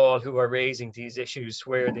in the Dáil who are raising these issues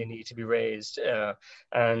where they need to be raised,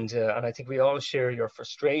 and I think we all share your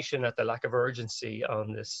frustration at the lack of urgency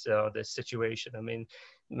on this situation. I mean,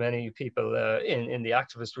 many people in the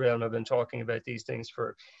activist realm have been talking about these things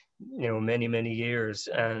for, you know, many years,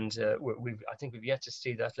 and I think we've yet to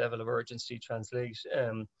see that level of urgency translate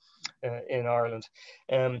in Ireland.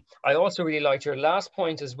 I also really liked your last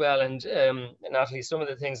point as well, and Nathalie, some of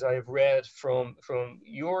the things I've read from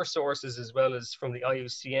your sources as well as from the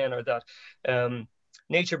IUCN are that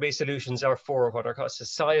nature-based solutions are for what are called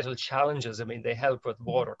societal challenges. I mean, they help with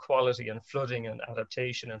water quality and flooding and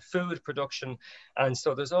adaptation and food production. And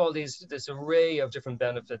so there's all this array of different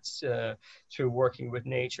benefits through working with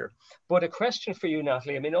nature. But a question for you,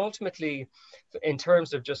 Nathalie, I mean, ultimately, in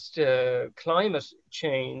terms of just climate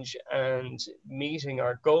change and meeting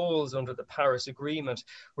our goals under the Paris Agreement,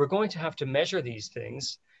 we're going to have to measure these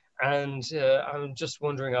things. And I'm just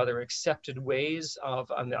wondering, are there accepted ways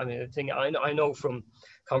of, I mean, the thing I know from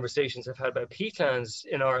conversations I've had about peatlands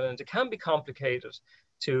in Ireland, it can be complicated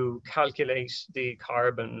to calculate the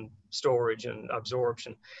carbon storage and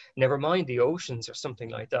absorption, never mind the oceans or something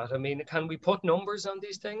like that. I mean, can we put numbers on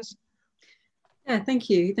these things? Yeah, thank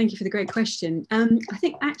you. Thank you for the great question. I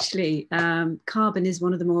think actually carbon is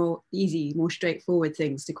one of the more straightforward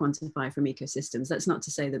things to quantify from ecosystems. That's not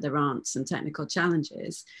to say that there aren't some technical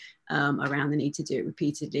challenges around the need to do it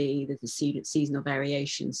repeatedly. There's the seasonal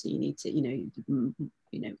variation, so you need to,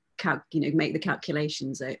 make the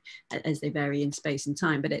calculations as they vary in space and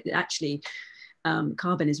time. But it actually,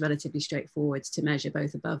 carbon is relatively straightforward to measure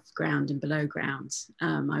both above ground and below ground,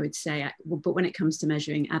 I would say. But when it comes to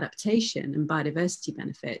measuring adaptation and biodiversity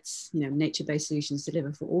benefits, you know, nature-based solutions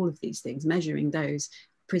deliver for all of these things. Measuring those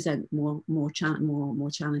present more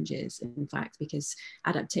challenges, in fact, because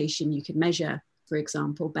adaptation you can measure for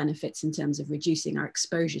example, benefits in terms of reducing our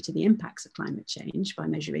exposure to the impacts of climate change by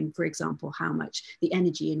measuring, for example, how much the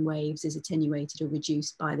energy in waves is attenuated or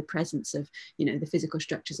reduced by the presence of, the physical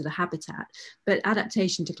structures of the habitat. But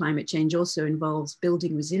adaptation to climate change also involves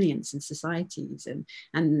building resilience in societies.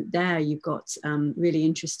 And there you've got really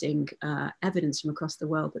interesting evidence from across the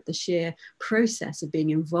world that the sheer process of being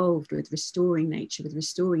involved with restoring nature, with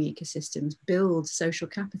restoring ecosystems, builds social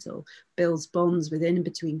capital, builds bonds within and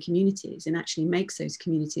between communities, and actually makes those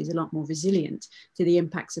communities a lot more resilient to the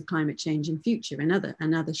impacts of climate change in future and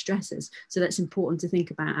other stresses. So that's important to think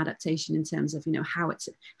about adaptation in terms of how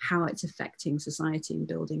it's affecting society and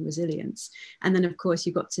building resilience. And then of course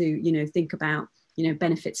you've got to think about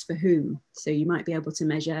benefits for whom. So you might be able to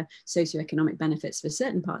measure socioeconomic benefits for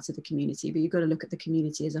certain parts of the community, but you've got to look at the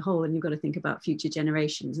community as a whole, and you've got to think about future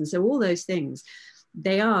generations. And so all those things,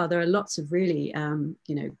 there are lots of really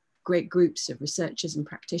great groups of researchers and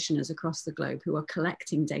practitioners across the globe who are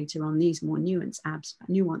collecting data on these more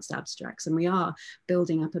nuanced abstracts, and we are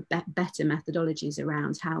building up better methodologies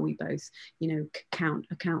around how we both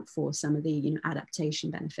account for some of the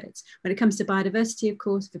adaptation benefits. When it comes to biodiversity, of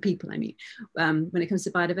course, for people, when it comes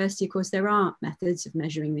to biodiversity, of course, there are methods of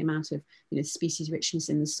measuring the amount of species richness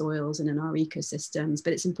in the soils and in our ecosystems,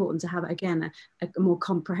 but it's important to have, again, a more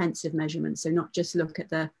comprehensive measurement. So not just look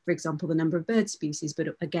at for example, the number of bird species, but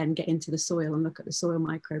again, get into the soil and look at the soil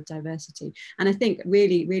microbe diversity. And I think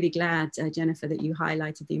really, really glad, Jennifer, that you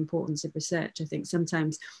highlighted the importance of research. I think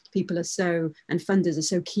sometimes people and funders are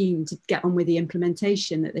so keen to get on with the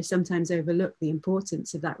implementation that they sometimes overlook the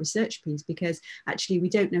importance of that research piece, because actually we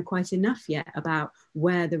don't know quite enough yet about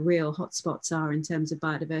where the real hotspots are in terms of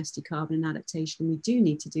biodiversity, carbon and adaptation. We do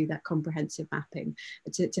need to do that comprehensive mapping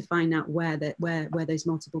to find out where those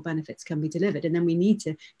multiple benefits can be delivered. And then we need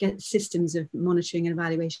to get systems of monitoring and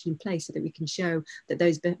evaluation in place so that we can show that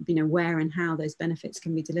those, where and how those benefits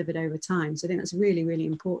can be delivered over time. So I think that's really, really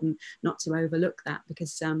important not to overlook that,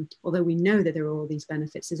 because although we know that there are all these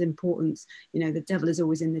benefits, there's importance, the devil is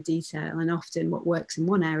always in the detail, and often what works in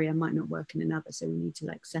one area might not work in another. So we need to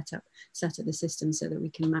set up the system so that we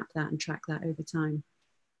can map that and track that over time.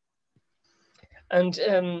 And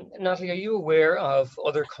Nathalie, are you aware of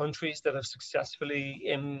other countries that have successfully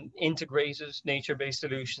integrated nature-based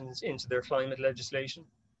solutions into their climate legislation?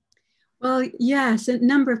 Well, yes, a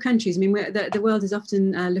number of countries. I mean, the world is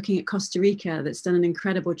often looking at Costa Rica, that's done an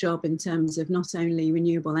incredible job in terms of not only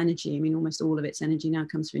renewable energy. I mean, almost all of its energy now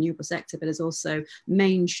comes from the renewable sector, but has also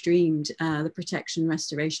mainstreamed the protection and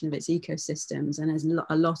restoration of its ecosystems, and has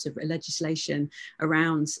a lot of legislation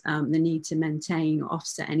around the need to maintain or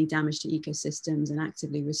offset any damage to ecosystems and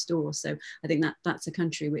actively restore. So I think that's a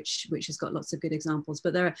country which has got lots of good examples,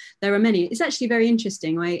 but there are many. It's actually very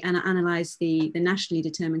interesting. I analysed the nationally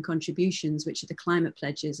determined contributions, which are the climate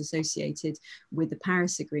pledges associated with the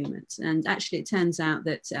Paris Agreement. And actually it turns out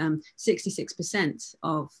that 66%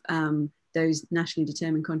 of those nationally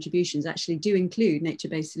determined contributions actually do include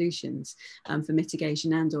nature-based solutions for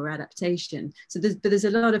mitigation and or adaptation. So there's a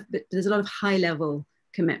lot of high-level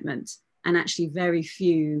commitment, and actually very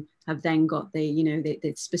few have then got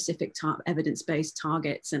the specific evidence-based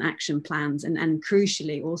targets and action plans, and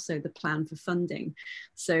crucially also the plan for funding.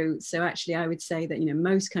 So actually I would say that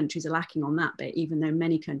most countries are lacking on that bit, even though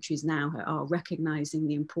many countries now are recognizing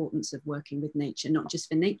the importance of working with nature, not just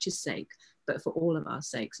for nature's sake, but for all of our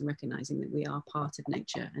sakes, and recognizing that we are part of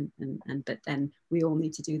nature, but then we all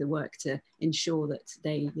need to do the work to ensure that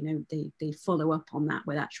they follow up on that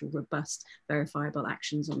with actual robust, verifiable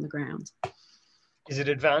actions on the ground. Is it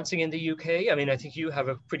advancing in the UK? I mean, I think you have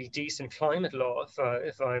a pretty decent climate law,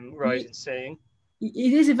 if I'm right in saying.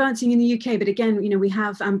 It is advancing in the UK, but again, we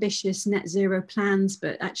have ambitious net zero plans,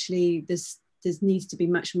 but actually there needs to be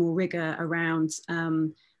much more rigor around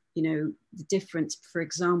the difference, for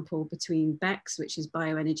example, between BECCS, which is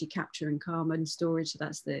bioenergy capture and carbon storage.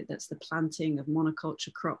 That's the planting of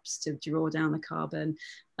monoculture crops to draw down the carbon,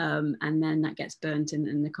 and then that gets burnt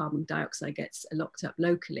and the carbon dioxide gets locked up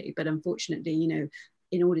locally. But unfortunately,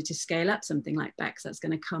 in order to scale up something like BECCS, that's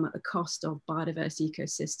going to come at the cost of biodiverse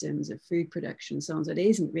ecosystems, of food production, so on. So it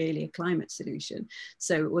isn't really a climate solution.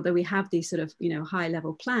 So although we have these sort of high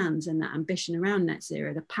level plans and that ambition around net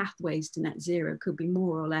zero, the pathways to net zero could be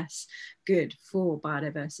more or less good for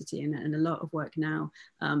biodiversity. And a lot of work now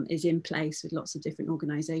is in place with lots of different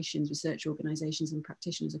organisations, research organisations and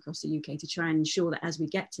practitioners across the UK to try and ensure that as we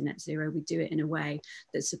get to net zero, we do it in a way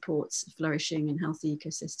that supports flourishing and healthy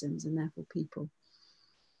ecosystems and therefore people.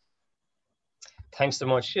 Thanks so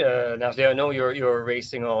much, Nathalie. I know you're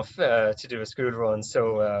racing off to do a school run,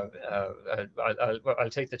 so I'll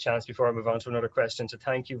take the chance before I move on to another question to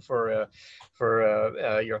thank you for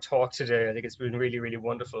your talk today. I think it's been really, really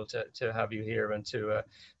wonderful to have you here and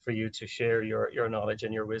for you to share your knowledge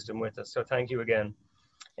and your wisdom with us. So thank you again.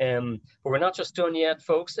 But we're not just done yet,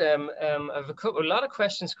 folks. I have a lot of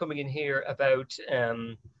questions coming in here about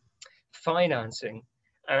financing.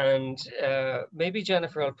 And maybe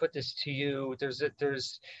Jennifer, I'll put this to you. There's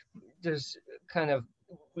kind of,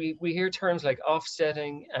 we hear terms like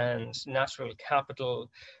offsetting and natural capital,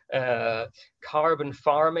 carbon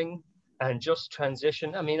farming and just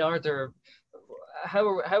transition. I mean, how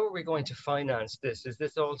are we going to finance this? Is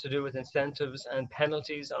this all to do with incentives and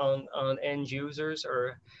penalties on end users,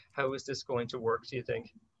 or how is this going to work, do you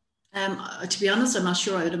think? To be honest, I'm not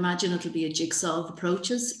sure. I would imagine it'll be a jigsaw of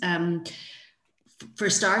approaches.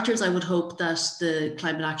 For starters, I would hope that the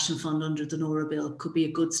Climate Action Fund under the NORA bill could be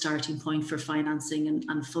a good starting point for financing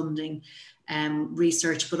and funding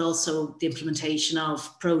research, but also the implementation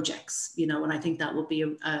of projects, you know, and I think that would be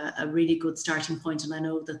a really good starting point. And I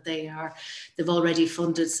know that they've already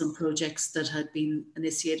funded some projects that had been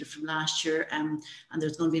initiated from last year, and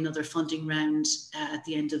there's going to be another funding round at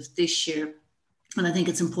the end of this year. And I think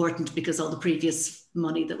it's important because all the previous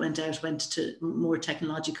money that went out went to more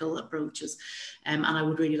technological approaches. And I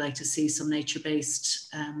would really like to see some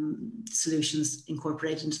nature-based solutions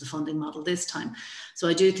incorporated into the funding model this time. So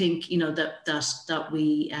I do think, you know, that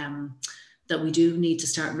we do need to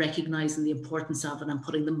start recognising the importance of it and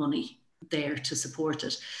putting the money there to support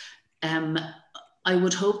it. I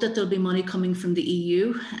would hope that there'll be money coming from the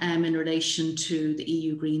EU in relation to the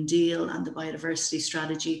EU Green Deal and the biodiversity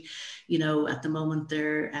strategy. You know, at the moment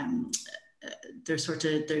they're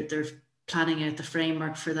planning out the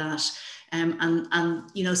framework for that, and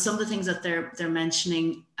you know, some of the things that they're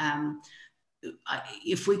mentioning.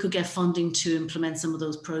 If we could get funding to implement some of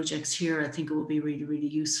those projects here, I think it would be really, really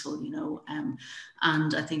useful, you know,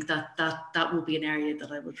 and I think that will be an area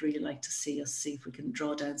that I would really like to see if we can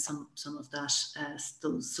draw down some of that,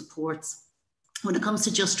 those supports. When it comes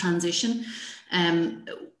to just transition,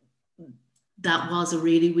 that was a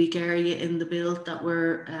really weak area in the bill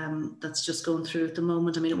that's just going through at the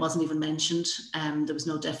moment. I mean, it wasn't even mentioned. There was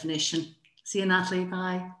no definition. See you, Nathalie.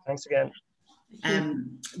 Bye. Thanks again.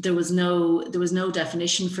 There was no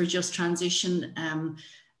definition for just transition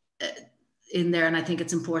in there, and I think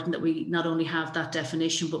it's important that we not only have that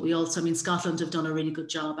definition, but we also, I mean, Scotland have done a really good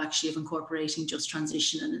job actually of incorporating just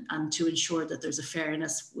transition and to ensure that there's a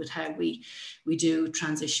fairness with how we do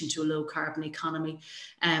transition to a low carbon economy.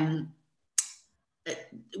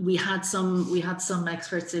 We had some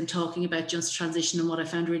experts in talking about just transition, and what I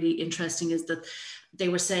found really interesting is that they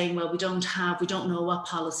were saying, well, we don't know what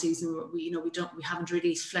policies, and we haven't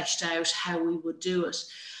really fleshed out how we would do it.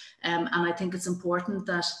 And I think it's important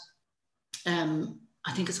that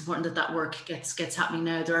that work gets happening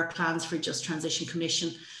now. There are plans for Just Transition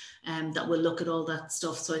Commission that will look at all that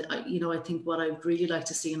stuff. So I think what I'd really like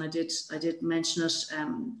to see, and I did mention it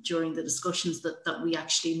during the discussions, that we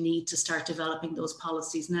actually need to start developing those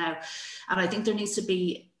policies now. And I think there needs to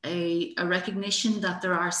be a recognition that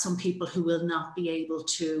there are some people who will not be able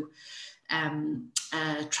to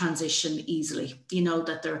transition easily. You know,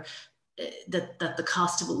 that the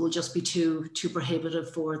cost of it will just be too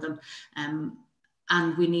prohibitive for them.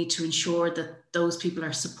 And we need to ensure that those people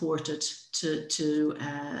are supported to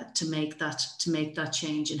make that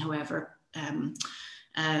change in whatever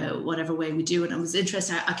way we do it. And it was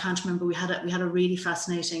interesting. I can't remember. We had a really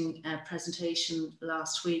fascinating presentation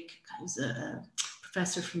last week. It was a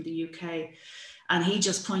professor from the UK, and he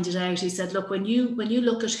just pointed out. He said, "Look, when you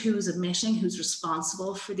look at who's emitting, who's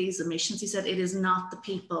responsible for these emissions," he said, "it is not the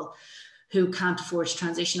people who can't afford to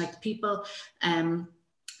transition. Like the people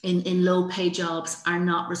in low pay jobs are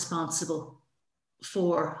not responsible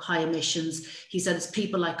for high emissions." He said, it's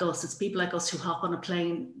people like us. It's people like us who hop on a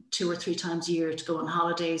plane 2 or 3 times a year to go on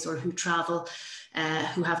holidays, or who travel,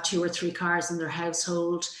 who have 2 or 3 cars in their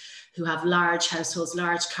household, who have large households,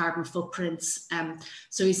 large carbon footprints.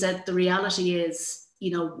 So he said, the reality is,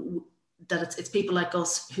 you know, that it's people like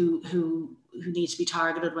us who need to be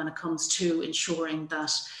targeted when it comes to ensuring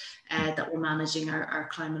that that we're managing our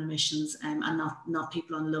climate emissions, and not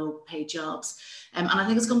people on low paid jobs. And I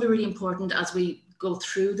think it's going to be really important as we go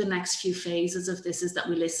through the next few phases of this, is that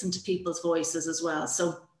we listen to people's voices as well.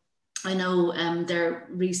 So I know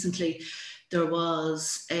recently there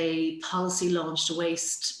was a policy launched, a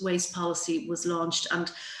waste policy was launched,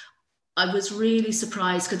 and I was really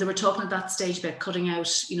surprised because they were talking at that stage about cutting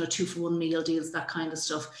out, you know, 2-for-1 meal deals, that kind of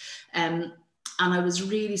stuff. And I was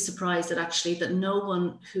really surprised that no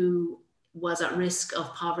one who was at risk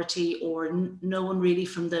of poverty, or no one really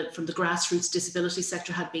from the grassroots disability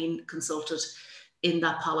sector had been consulted in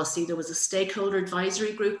that policy. There was a stakeholder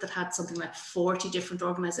advisory group that had something like 40 different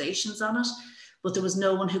organizations on it, but there was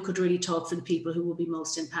no one who could really talk for the people who will be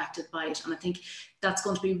most impacted by it. And I think that's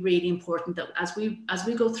going to be really important, that as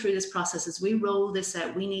we go through this process, as we roll this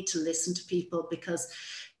out, we need to listen to people, because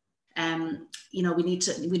you know, we need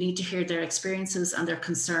to hear their experiences and their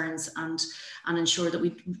concerns, and ensure that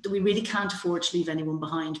we really can't afford to leave anyone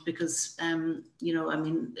behind, because you know, I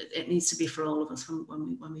mean, it needs to be for all of us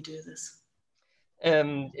when we do this.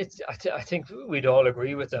 I think we'd all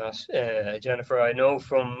agree with that, Jennifer. I know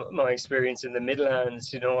from my experience in the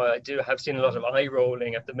Midlands, you know, I have seen a lot of eye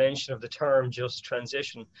rolling at the mention of the term just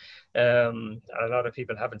transition. A lot of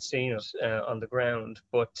people haven't seen it on the ground,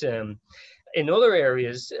 but in other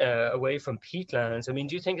areas away from peatlands, I mean,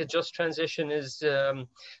 do you think a just transition is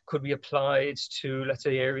could be applied to, let's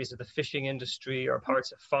say, areas of the fishing industry or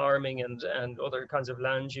parts of farming and other kinds of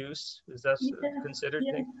land use? Is that considered?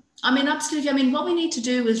 Yeah. I mean, absolutely. I mean, what we need to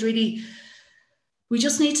do is really, we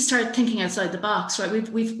just need to start thinking outside the box, right?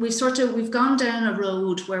 We've gone down a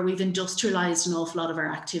road where we've industrialized an awful lot of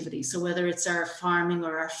our activities. So whether it's our farming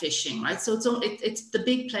or our fishing, right? So it's the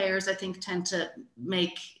big players, I think, tend to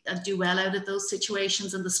do well out of those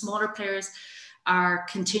situations, and the smaller players are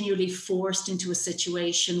continually forced into a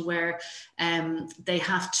situation where they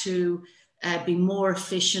have to be more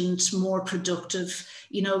efficient, more productive.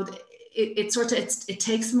 You know, it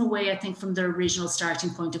takes them away, I think, from their original starting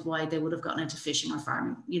point of why they would have gotten into fishing or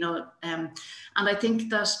farming. You know, and I think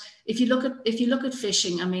that if you look at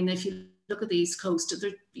fishing, I mean, if you look at the East Coast,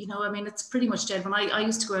 you know, I mean, it's pretty much dead. When I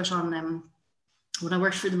used to go out on when I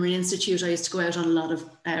worked for the Marine Institute, I used to go out on a lot of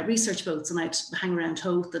research boats, and I'd hang around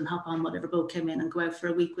Howth and hop on whatever boat came in and go out for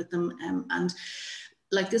a week with them. And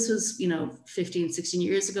like, this was, you know, 15, 16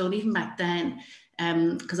 years ago, and even back then,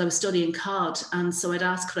 because I was studying cod, and so I'd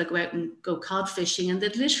ask, could I go out and go cod fishing, and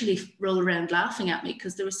they'd literally roll around laughing at me,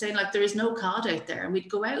 because they were saying, like, there is no cod out there. And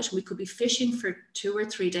we'd go out and we could be fishing for 2 or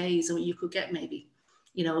 3 days, and you could get maybe,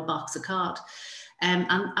 you know, a box of cod.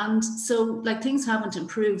 And so, like, things haven't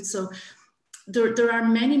improved. So there are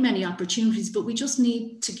many opportunities, but we just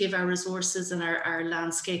need to give our resources and our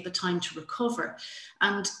landscape a time to recover.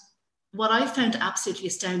 And what I found absolutely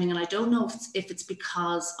astounding, and I don't know if it's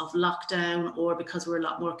because of lockdown or because we're a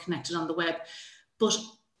lot more connected on the web, but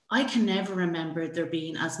I can never remember there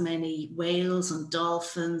being as many whales and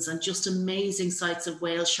dolphins and just amazing sights of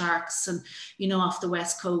whale sharks, and, you know, off the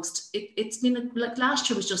West Coast. It's been, like, last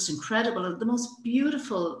year was just incredible, and the most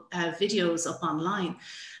beautiful videos up online.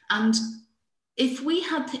 And if we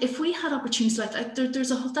had opportunities like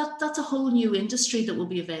that, that's a whole new industry that will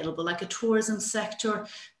be available, like a tourism sector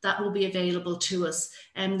that will be available to us,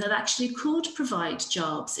 and that actually could provide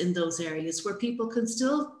jobs in those areas where people can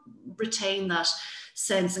still retain that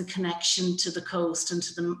sense and connection to the coast and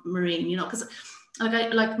to the marine. You know, because I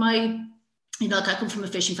come from a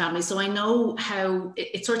fishing family, so I know how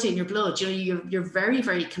it's sort of in your blood. You know, you're very,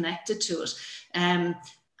 very connected to it. And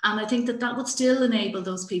I think that would still enable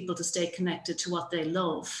those people to stay connected to what they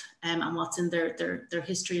love, and what's in their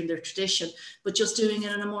history and their tradition, but just doing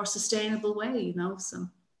it in a more sustainable way, you know. So.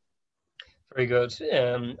 Very good.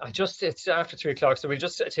 It's after 3 o'clock, so we'll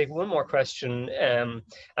just take one more question. And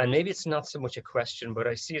maybe it's not so much a question, but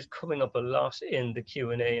I see it coming up a lot in the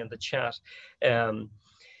Q&A and the chat.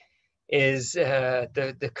 Is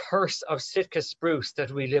the curse of Sitka spruce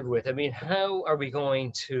that we live with. I mean, how are we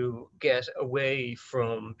going to get away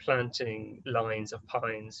from planting lines of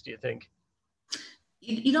pines, do you think?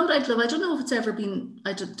 You know what I'd love? I don't know if it's ever been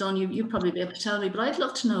done. You'd probably be able to tell me, but I'd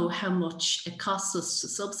love to know how much it costs us to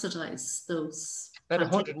subsidise those. About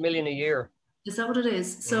 100 million a year. Is that what it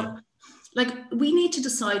is? So, like, we need to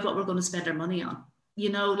decide what we're going to spend our money on. You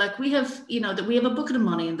know, like, we have a bucket of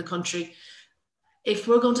money in the country. If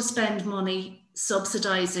we're going to spend money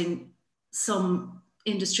subsidizing some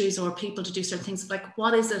industries or people to do certain things, like,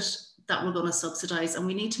 what is it that we're going to subsidize? And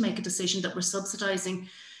we need to make a decision that we're subsidizing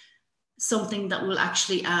something that will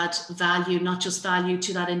actually add value, not just value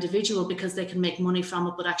to that individual because they can make money from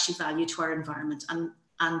it, but actually value to our environment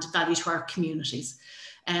and value to our communities.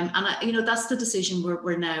 You know, that's the decision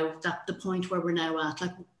we're now, that the point where we're now at.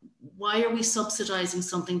 Like, why are we subsidizing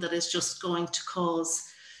something that is just going to cause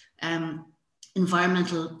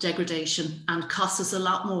environmental degradation and costs us a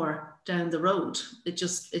lot more down the road? It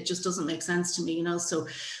just doesn't make sense to me, you know. So,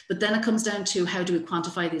 but then it comes down to, how do we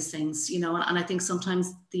quantify these things, you know? And I think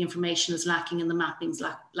sometimes the information is lacking, and the mapping's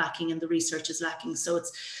lacking, and the research is lacking. So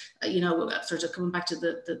it's, you know, sort of coming back to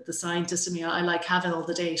the scientist in me, I like having all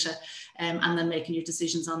the data and then making your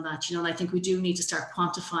decisions on that, you know. And I think we do need to start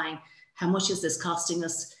quantifying how much is this costing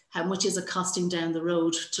us? How much is it costing down the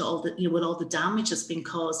road to all the, with all the damage that's been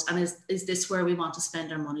caused? And is this where we want to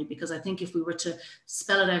spend our money? Because I think if we were to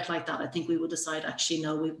spell it out like that, I think we would decide, actually,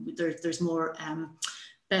 no, there's more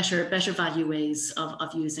better value ways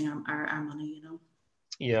of using our money,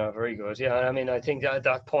 Yeah, very good. Yeah, I mean, I think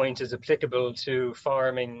that point is applicable to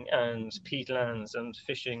farming and peatlands and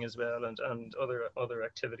fishing as well, and other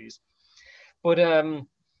activities. But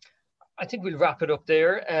I think we'll wrap it up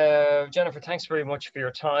there. Jennifer, thanks very much for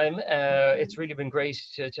your time. It's really been great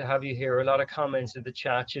to have you here. A lot of comments in the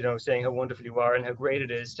chat, saying how wonderful you are and how great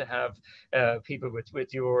it is to have people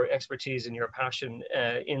with your expertise and your passion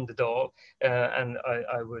in the Dáil. And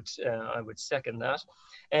I would second that.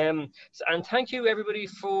 And thank you everybody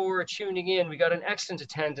for tuning in. We got an excellent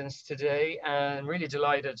attendance today and really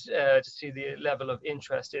delighted to see the level of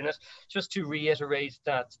interest in it. Just to reiterate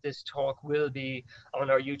that this talk will be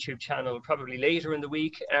on our YouTube channel probably later in the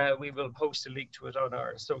week. We will post a link to it on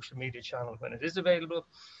our social media channel when it is available.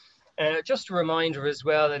 Just a reminder as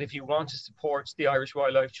well that if you want to support the Irish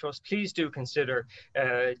Wildlife Trust, please do consider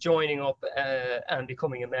joining up and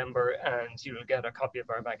becoming a member, and you'll get a copy of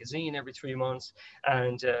our magazine every 3 months,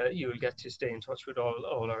 and you'll get to stay in touch with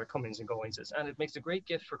all our comings and goings, and it makes a great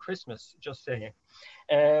gift for Christmas, just saying.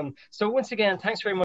 So once again, thanks very much.